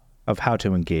us of how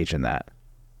to engage in that?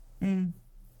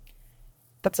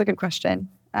 That's a good question.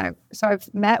 So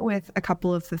I've met with a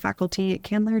couple of the faculty at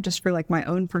Candler just for like my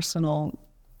own personal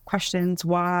questions.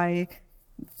 Why,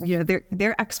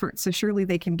 they're experts, so surely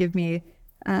they can give me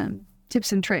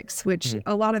tips and tricks, which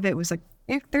a lot of it was like,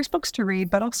 there's books to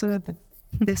read, but also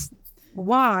this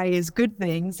why is good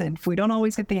things. And if we don't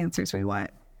always get the answers we want.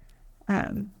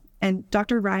 And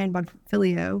Dr. Ryan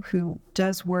Bonfilio, who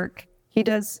does work, he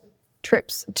does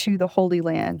trips to the Holy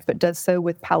Land, but does so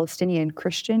with Palestinian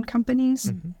Christian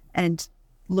companies and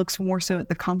looks more so at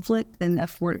the conflict than a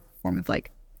form of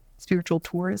like spiritual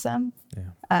tourism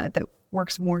that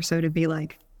works more so to be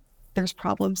like, there's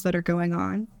problems that are going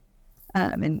on.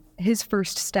 And his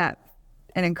first step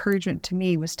and encouragement to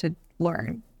me was to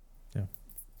learn.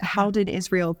 How did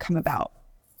Israel come about?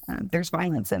 There's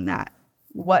violence in that.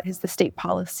 What has the state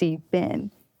policy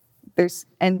been?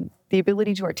 And the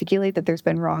ability to articulate that there's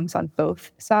been wrongs on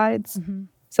both sides.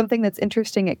 Something that's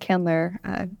interesting at Candler,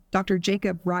 Dr.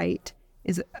 Jacob Wright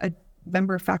is a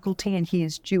member of faculty, and he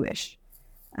is Jewish.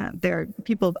 There are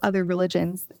people of other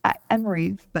religions at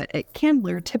Emory, but at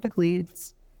Candler, typically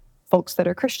it's folks that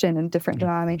are Christian and different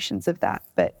denominations of that.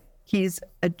 But he's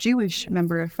a Jewish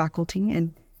member of faculty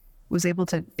and was able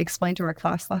to explain to our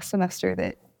class last semester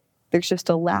that there's just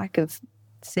a lack of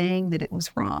saying that it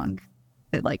was wrong,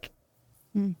 that like,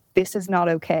 this is not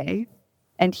okay.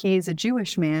 And he is a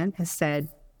Jewish man, has said,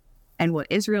 and what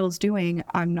Israel is doing,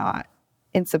 I'm not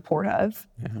in support of.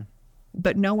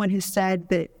 But no one has said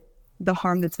that the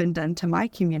harm that's been done to my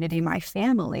community, my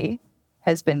family,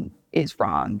 is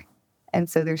wrong. And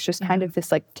so there's just kind of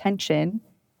this like tension.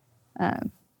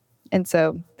 And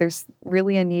so there's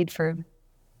really a need for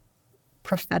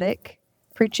prophetic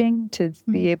preaching to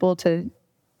be able to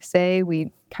say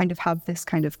we kind of have this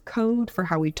kind of code for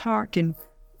how we talk and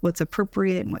what's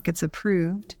appropriate and what gets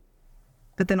approved,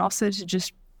 but then also to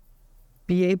just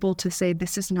be able to say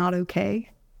this is not okay.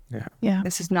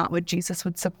 This is not what Jesus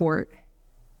would support.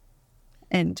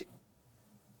 And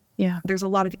there's a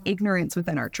lot of ignorance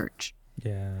within our church.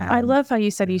 I love how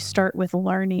you said you start with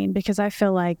learning, because I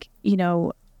feel like,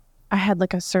 I had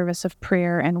like a service of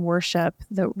prayer and worship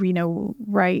that,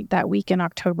 right that week in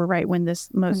October, right when this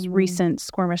most recent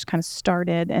skirmish kind of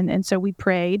started. And so we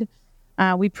prayed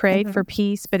for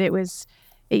peace, but it was,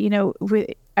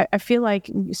 I feel like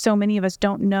so many of us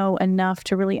don't know enough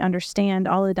to really understand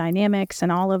all the dynamics and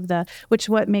all of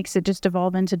what makes it just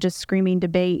evolve into just screaming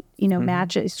debate,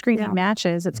 matches.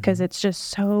 It's because it's just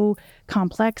so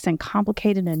complex and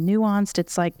complicated and nuanced.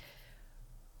 It's like,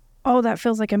 oh, that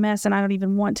feels like a mess and I don't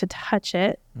even want to touch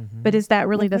it. But is that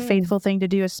really the faithful thing to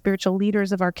do as spiritual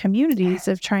leaders of our communities,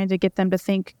 of trying to get them to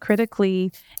think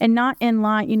critically and not in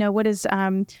line? What does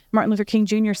Martin Luther King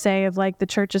Jr. say of like the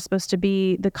church is supposed to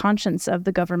be the conscience of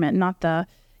the government, not the,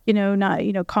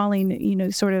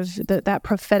 calling, sort of that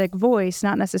prophetic voice,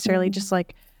 not necessarily just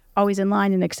like always in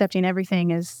line and accepting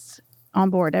everything as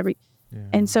on board.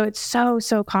 And so it's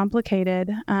so complicated.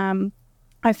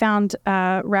 I found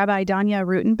Rabbi Danya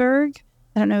Rutenberg.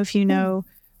 I don't know if you know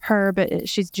her, but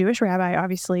she's a Jewish rabbi,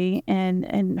 obviously,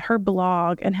 and her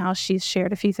blog and how she's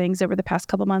shared a few things over the past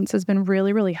couple months has been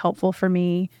really, really helpful for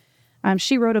me.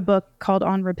 She wrote a book called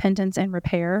On Repentance and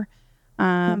Repair,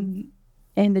 in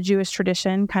the Jewish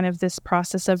tradition, kind of this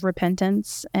process of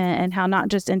repentance and how not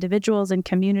just individuals and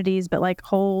communities, but like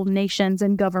whole nations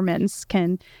and governments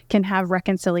can have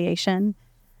reconciliation.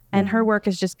 And her work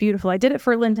is just beautiful. I did it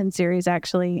for a Lenten series,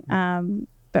 actually.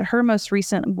 But her most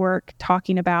recent work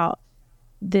talking about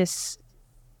this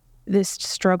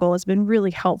struggle has been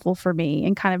really helpful for me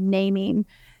in kind of naming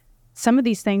some of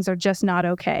these things are just not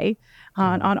okay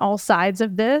on all sides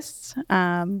of this.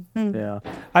 I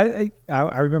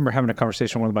remember having a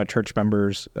conversation with one of my church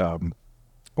members,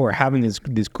 or having these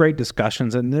great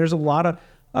discussions. And there's a lot of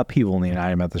upheaval in the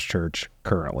United Methodist Church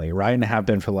currently, right? And have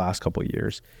been for the last couple of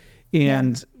years.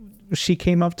 And she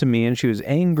came up to me and she was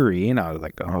angry, and I was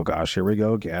like, "Oh gosh, here we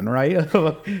go again!" Right,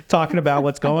 talking about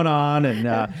what's going on, and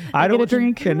I don't get a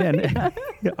drink and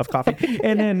of coffee,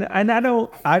 and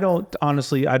I don't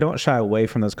honestly, I don't shy away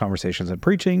from those conversations in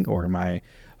preaching or in my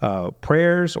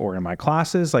prayers or in my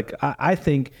classes. Like I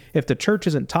think if the church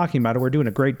isn't talking about it, we're doing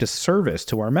a great disservice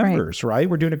to our members, right?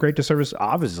 We're doing a great disservice,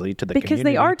 obviously, to the because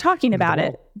community. They are talking about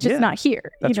it, just not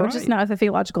here. That's right. Just not with a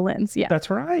theological lens. Yeah, that's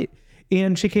right.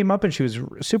 And she came up and she was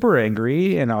super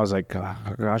angry. And I was like, oh,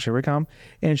 gosh, here we come.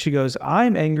 And she goes,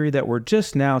 "I'm angry that we're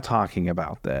just now talking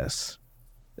about this."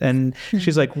 And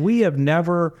she's like, "We have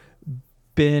never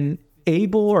been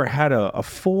able or had a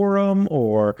forum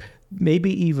or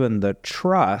maybe even the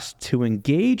trust to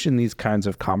engage in these kinds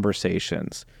of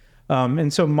conversations."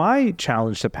 And so my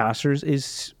challenge to pastors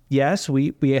is, yes,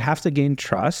 we have to gain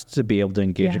trust to be able to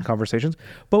engage in conversations,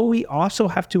 but we also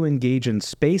have to engage in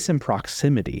space and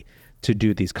proximity to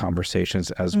do these conversations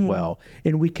as well.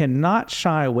 And we cannot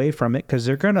shy away from it because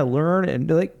they're going to learn. And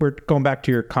like we're going back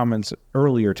to your comments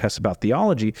earlier, Tess, about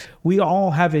theology. We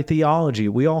all have a theology.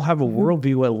 We all have a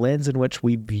worldview, a lens in which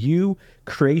we view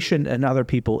creation and other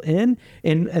people in.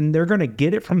 And they're going to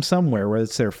get it from somewhere, whether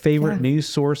it's their favorite news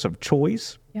source of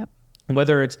choice. Yep.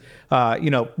 Whether it's,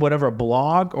 whatever,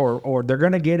 blog or they're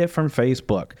going to get it from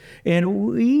Facebook. And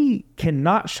we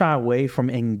cannot shy away from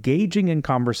engaging in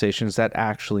conversations that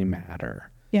actually matter.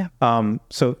 Yeah.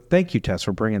 So thank you, Tess,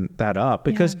 for bringing that up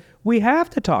because we have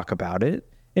to talk about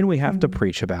it and we have to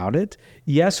preach about it.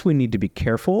 Yes, we need to be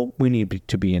careful. We need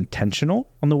to be intentional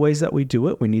on the ways that we do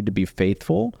it. We need to be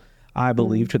faithful, I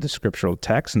believe, to the scriptural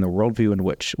text and the worldview in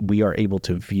which we are able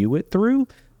to view it through.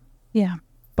 Yeah.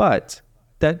 But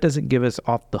that doesn't give us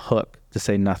off the hook to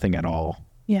say nothing at all.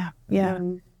 Yeah.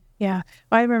 Well,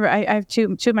 I remember I have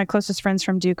two of my closest friends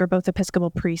from Duke are both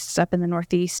Episcopal priests up in the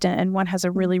Northeast, and one has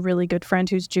a really, really good friend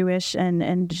who's Jewish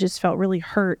and just felt really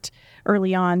hurt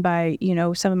early on by,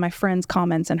 some of my friends'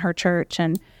 comments in her church.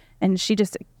 And she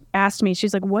just asked me,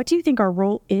 she's like, what do you think our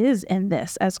role is in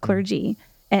this as clergy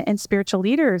and spiritual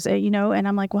leaders? And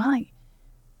I'm like, well,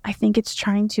 I think it's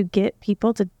trying to get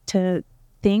people to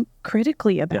think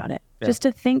critically about it. Just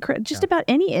to think about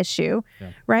any issue,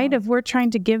 right? If we're trying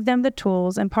to give them the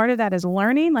tools, and part of that is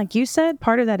learning, like you said,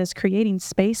 part of that is creating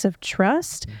space of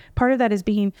trust. Part of that is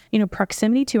being,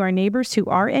 proximity to our neighbors who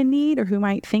are in need or who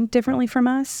might think differently from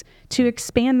us, to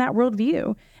expand that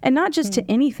worldview, and not just to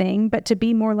anything, but to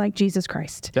be more like Jesus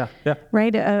Christ.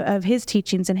 Right? Of his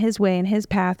teachings and his way and his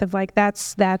path of like,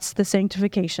 that's the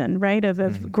sanctification, right?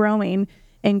 Of growing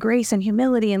in grace and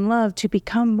humility and love to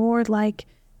become more like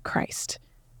Christ.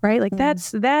 Right? Like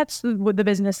that's what the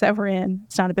business that we're in.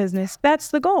 It's not a business. That's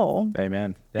the goal.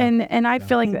 Amen. Yeah. And I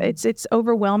feel like it's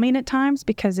overwhelming at times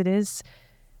because it is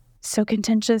so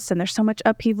contentious and there's so much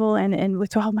upheaval and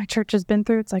with all my church has been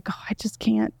through, it's like, I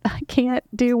can't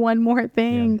do one more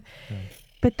thing.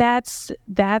 But that's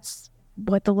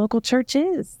what the local church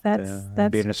is. That's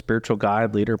being a spiritual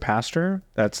guide, leader, pastor.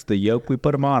 That's the yoke we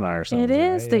put them on ourselves. It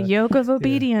is the yoke of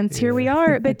obedience. Here we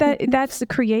are. But that's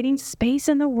creating space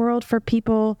in the world for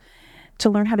people to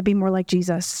learn how to be more like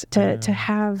Jesus, to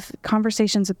have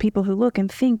conversations with people who look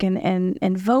and think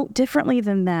and vote differently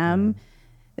than them.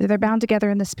 They're bound together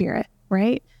in the Spirit,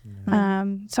 right?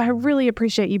 So I really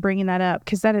appreciate you bringing that up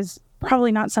because that is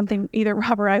probably not something either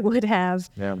Rob or I would have.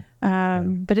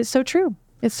 But it's so true.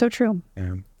 It's so true.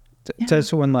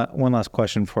 Tess, one last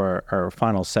question for our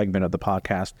final segment of the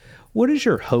podcast. What is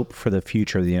your hope for the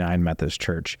future of the United Methodist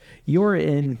Church? You're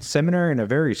in seminary in a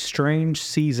very strange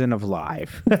season of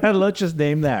life. Let's just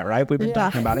name that, right? We've been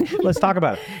talking about it. Let's talk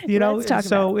about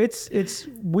it. It's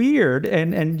weird,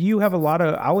 and you have a lot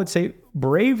of, I would say,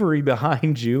 bravery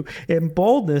behind you and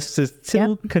boldness to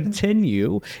still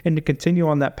continue and to continue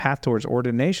on that path towards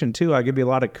ordination too. I give you a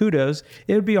lot of kudos.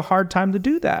 It would be a hard time to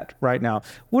do that right now.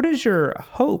 What is your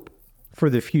hope for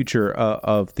the future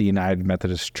of the United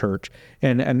Methodist Church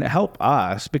and help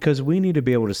us, because we need to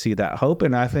be able to see that hope.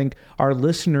 And I think our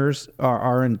listeners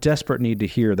are in desperate need to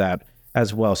hear that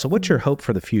as well. So what's your hope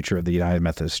for the future of the United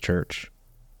Methodist Church?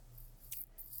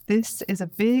 This is a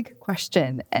big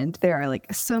question, and there are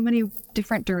like so many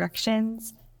different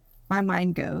directions my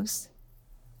mind goes.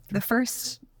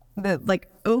 The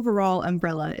overall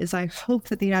umbrella is I hope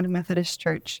that the United Methodist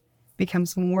Church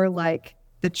becomes more like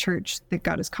the church that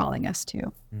God is calling us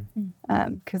to.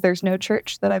 Because there's no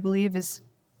church that I believe is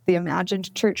the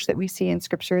imagined church that we see in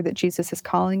Scripture that Jesus is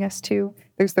calling us to.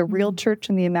 There's the real church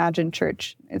and the imagined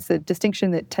church. It's a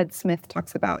distinction that Ted Smith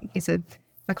talks about. He's a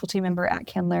faculty member at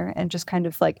Candler, and just kind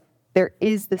of like there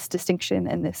is this distinction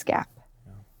and this gap.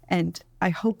 And I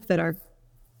hope that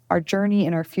our journey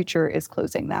and our future is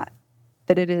closing that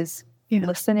it is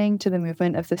listening to the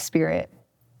movement of the Spirit,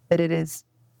 that it is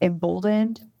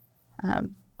emboldened,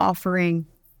 offering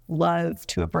love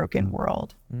to a broken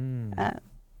world. That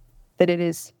it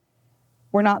is,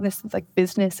 we're not in this like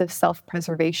business of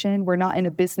self-preservation. We're not in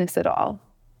a business at all.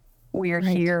 We are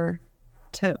here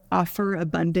to offer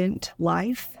abundant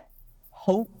life,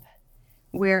 hope.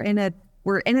 We're in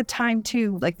a time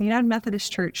too, like the United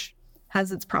Methodist Church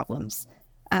has its problems.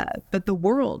 But the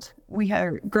world, we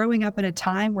are growing up in a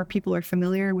time where people are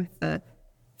familiar with the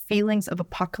feelings of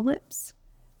apocalypse,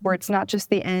 where it's not just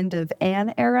the end of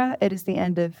an era, it is the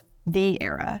end of the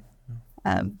era.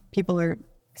 People are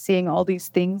seeing all these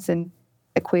things and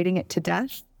equating it to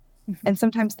death. And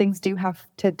sometimes things do have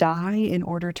to die in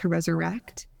order to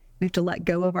resurrect. We have to let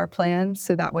go of our plans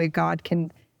so that way God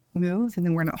can move and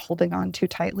then we're not holding on too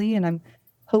tightly. And I'm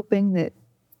hoping that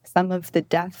some of the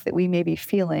death that we may be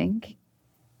feeling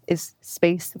is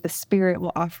space that the Spirit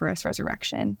will offer us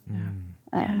resurrection.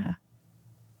 And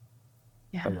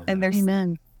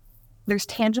there's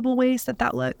tangible ways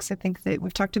that looks. I think that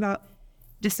we've talked about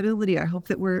disability. I hope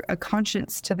that we're a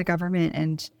conscience to the government,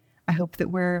 and I hope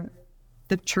that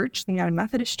the church, the United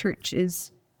Methodist Church,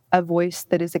 is a voice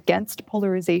that is against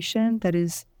polarization, that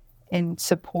is in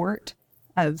support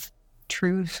of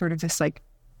true sort of this like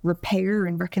repair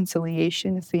and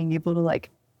reconciliation of being able to like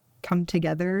come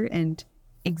together and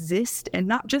exist, and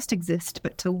not just exist,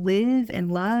 but to live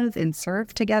and love and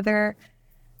serve together.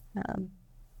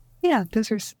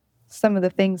 Those are some of the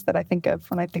things that I think of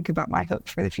when I think about my hope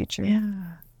for the future.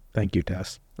 Thank you,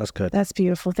 Tess. That's good. That's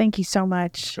beautiful. Thank you so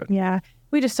much. Good. Yeah.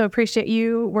 We just so appreciate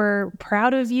you. We're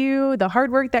proud of you, the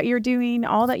hard work that you're doing,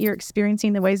 all that you're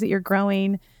experiencing, the ways that you're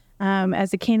growing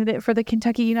as a candidate for the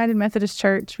Kentucky United Methodist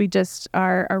Church. We just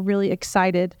are really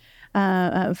excited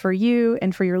for you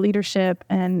and for your leadership.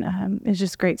 And it's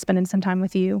just great spending some time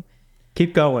with you.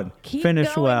 Keep going.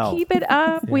 Finish going. well. Keep it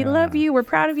up. We love you. We're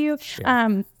proud of you.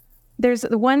 There's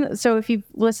the one. So if you've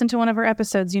listened to one of our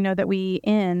episodes, you know that we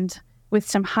end with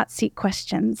some hot seat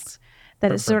questions.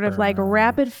 That is sort of like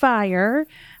rapid fire,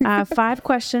 5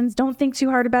 questions. Don't think too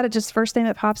hard about it. Just first thing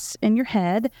that pops in your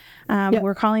head.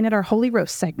 We're calling it our Holy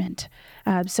Roast segment.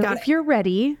 If you're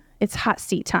ready, it's hot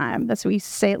seat time. That's what we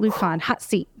say at Lufon, hot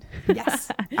seat. Yes,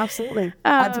 absolutely.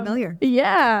 I'm familiar.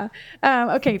 Yeah.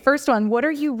 Okay, first one. What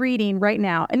are you reading right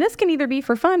now? And this can either be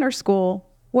for fun or school.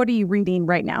 What are you reading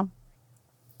right now?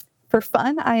 For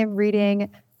fun, I am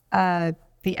reading The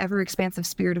Ever-Expansive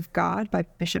Spirit of God by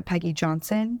Bishop Peggy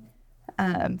Johnson.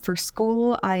 For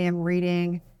school, I am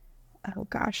reading,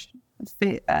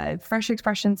 Fresh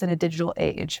Expressions in a Digital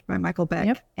Age by Michael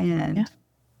Beck and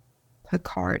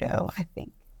Picardo, I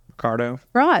think. Picardo?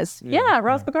 Roz.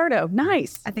 Roz Picardo.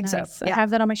 Nice. I think so. I have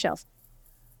that on my shelf.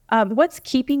 What's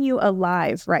keeping you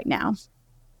alive right now?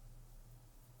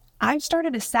 I've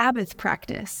started a Sabbath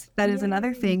practice. That is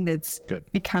another thing that's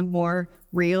become more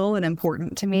real and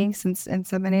important to me since in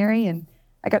seminary. And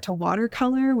I got to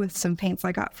watercolor with some paints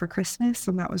I got for Christmas,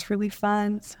 and that was really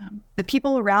fun. The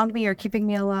people around me are keeping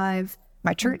me alive.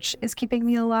 My church is keeping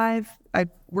me alive. I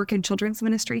work in children's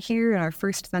ministry here, and our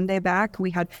first Sunday back,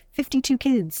 we had 52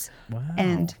 kids. Wow.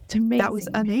 And that was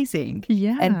amazing.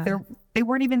 Yeah. And they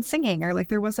weren't even singing, or like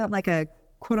there wasn't like a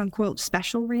quote unquote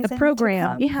special reason. A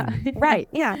program. Yeah. Right.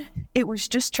 Yeah. It was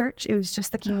just church. It was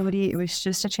just the community. It was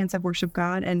just a chance of worship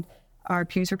God, and our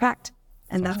pews were packed.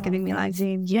 And that's giving me life.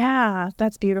 Yeah,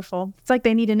 that's beautiful. It's like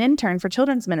they need an intern for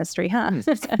children's ministry, huh?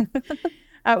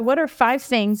 What are 5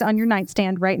 things on your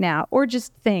nightstand right now? Or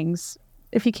just things.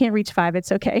 If you can't reach 5,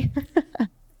 it's okay.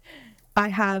 I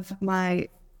have my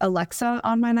Alexa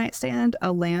on my nightstand,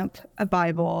 a lamp, a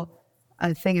Bible,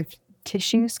 a thing of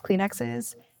tissues,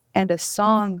 Kleenexes, and a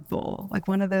song bowl, like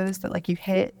one of those that like you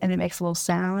hit and it makes a little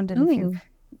sound. And if you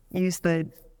use the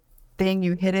thing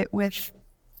you hit it with,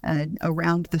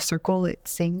 around the circle, it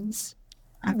sings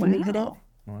after you hit it.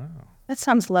 Wow. That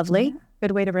sounds lovely. Good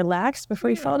way to relax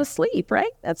before you fall asleep, right?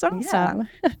 That's awesome.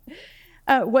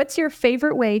 What's your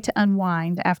favorite way to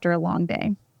unwind after a long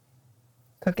day?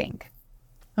 Cooking.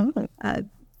 Oh.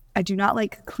 I do not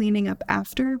like cleaning up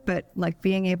after, but like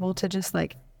being able to just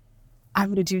like, I'm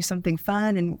going to do something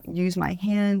fun and use my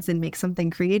hands and make something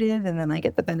creative, and then I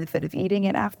get the benefit of eating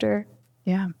it after.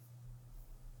 Yeah.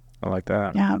 I like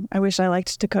that. Yeah, I wish I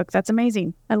liked to cook. That's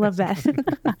amazing. I love that.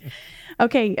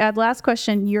 Okay, last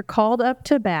question. You're called up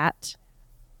to bat,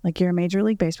 like you're a Major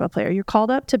League Baseball player. You're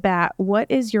called up to bat. What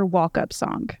is your walk-up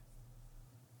song?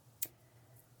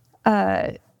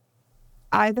 Either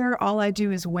All I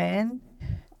Do Is Win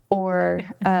or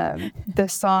the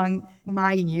song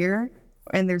My Year.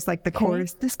 And there's like the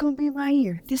chorus, this gonna be my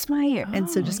year, this my year. And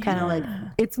so just kind of like,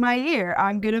 it's my year.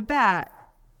 I'm gonna bat.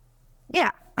 Yeah.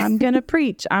 I'm going to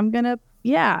preach. I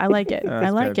like it. I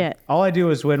like it. All I Do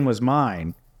Is Win was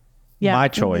mine. Yeah. My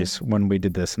choice when we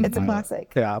did this. It's a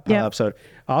classic. Episode.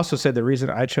 I also said the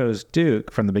reason I chose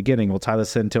Duke from the beginning, we'll tie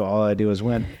this into All I Do Is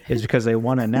Win, is because they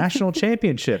won a national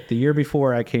championship the year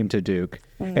before I came to Duke.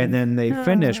 And then they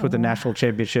finished with the national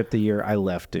championship the year I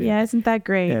left Duke. Yeah, isn't that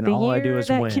great? And the all year I do is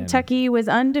that win. Kentucky was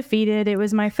undefeated, it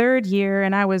was my 3rd year,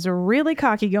 and I was really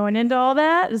cocky going into all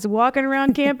that, just walking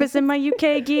around campus in my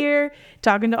UK gear,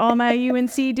 talking to all my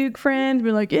UNC Duke friends.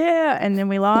 We're like, yeah. And then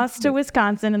we lost to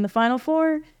Wisconsin in the Final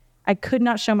Four. I could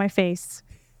not show my face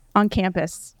on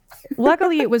campus.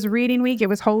 Luckily, it was reading week. It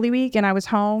was Holy Week, and I was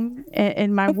home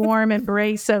in my warm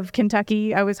embrace of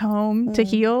Kentucky. I was home to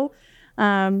heal,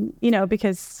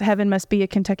 because heaven must be a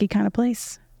Kentucky kind of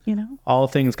place. all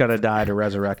things got to die to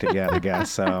resurrect again, I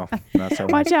guess. So not so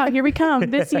much. Watch out. Here we come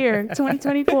this year,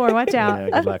 2024. Watch out. Yeah,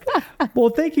 good luck. Well,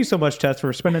 thank you so much, Tess,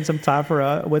 for spending some time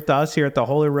with us here at the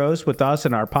Holy Roast, with us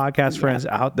and our podcast friends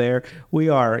out there. We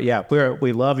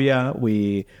love you.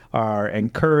 We are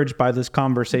encouraged by this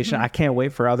conversation. I can't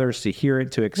wait for others to hear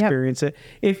it, to experience it.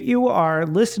 If you are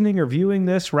listening or viewing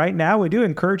this right now, we do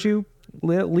encourage you,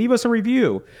 leave us a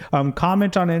review,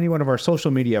 comment on any one of our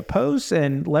social media posts,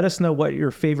 and let us know what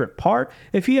your favorite part.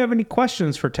 If you have any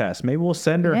questions for Tess, maybe we'll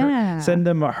send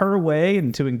them her way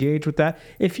and to engage with that.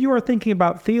 If you are thinking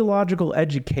about theological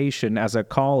education as a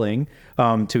calling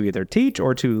to either teach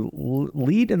or to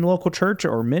lead in the local church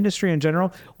or ministry in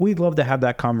general, we'd love to have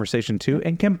that conversation too,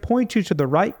 and can point you to the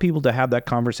right people to have that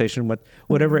conversation with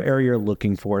whatever area you're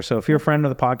looking for. So if you're a friend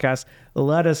of the podcast,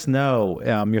 let us know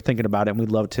you're thinking about it, and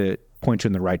we'd love to point you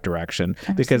in the right direction.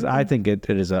 Absolutely. Because I think it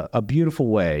is a beautiful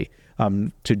way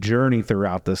to journey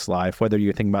throughout this life, whether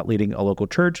you're thinking about leading a local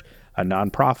church, a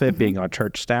nonprofit, being on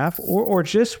church staff, or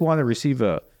just want to receive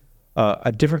a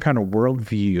different kind of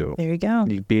worldview. There you go.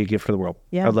 You be a gift for the world.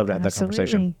 Yeah, I'd love to have that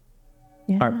conversation.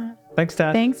 Yeah. All right. Thanks,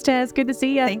 Tess. Thanks, Tess. Good to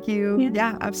see you. Thank you.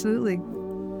 Yeah, absolutely.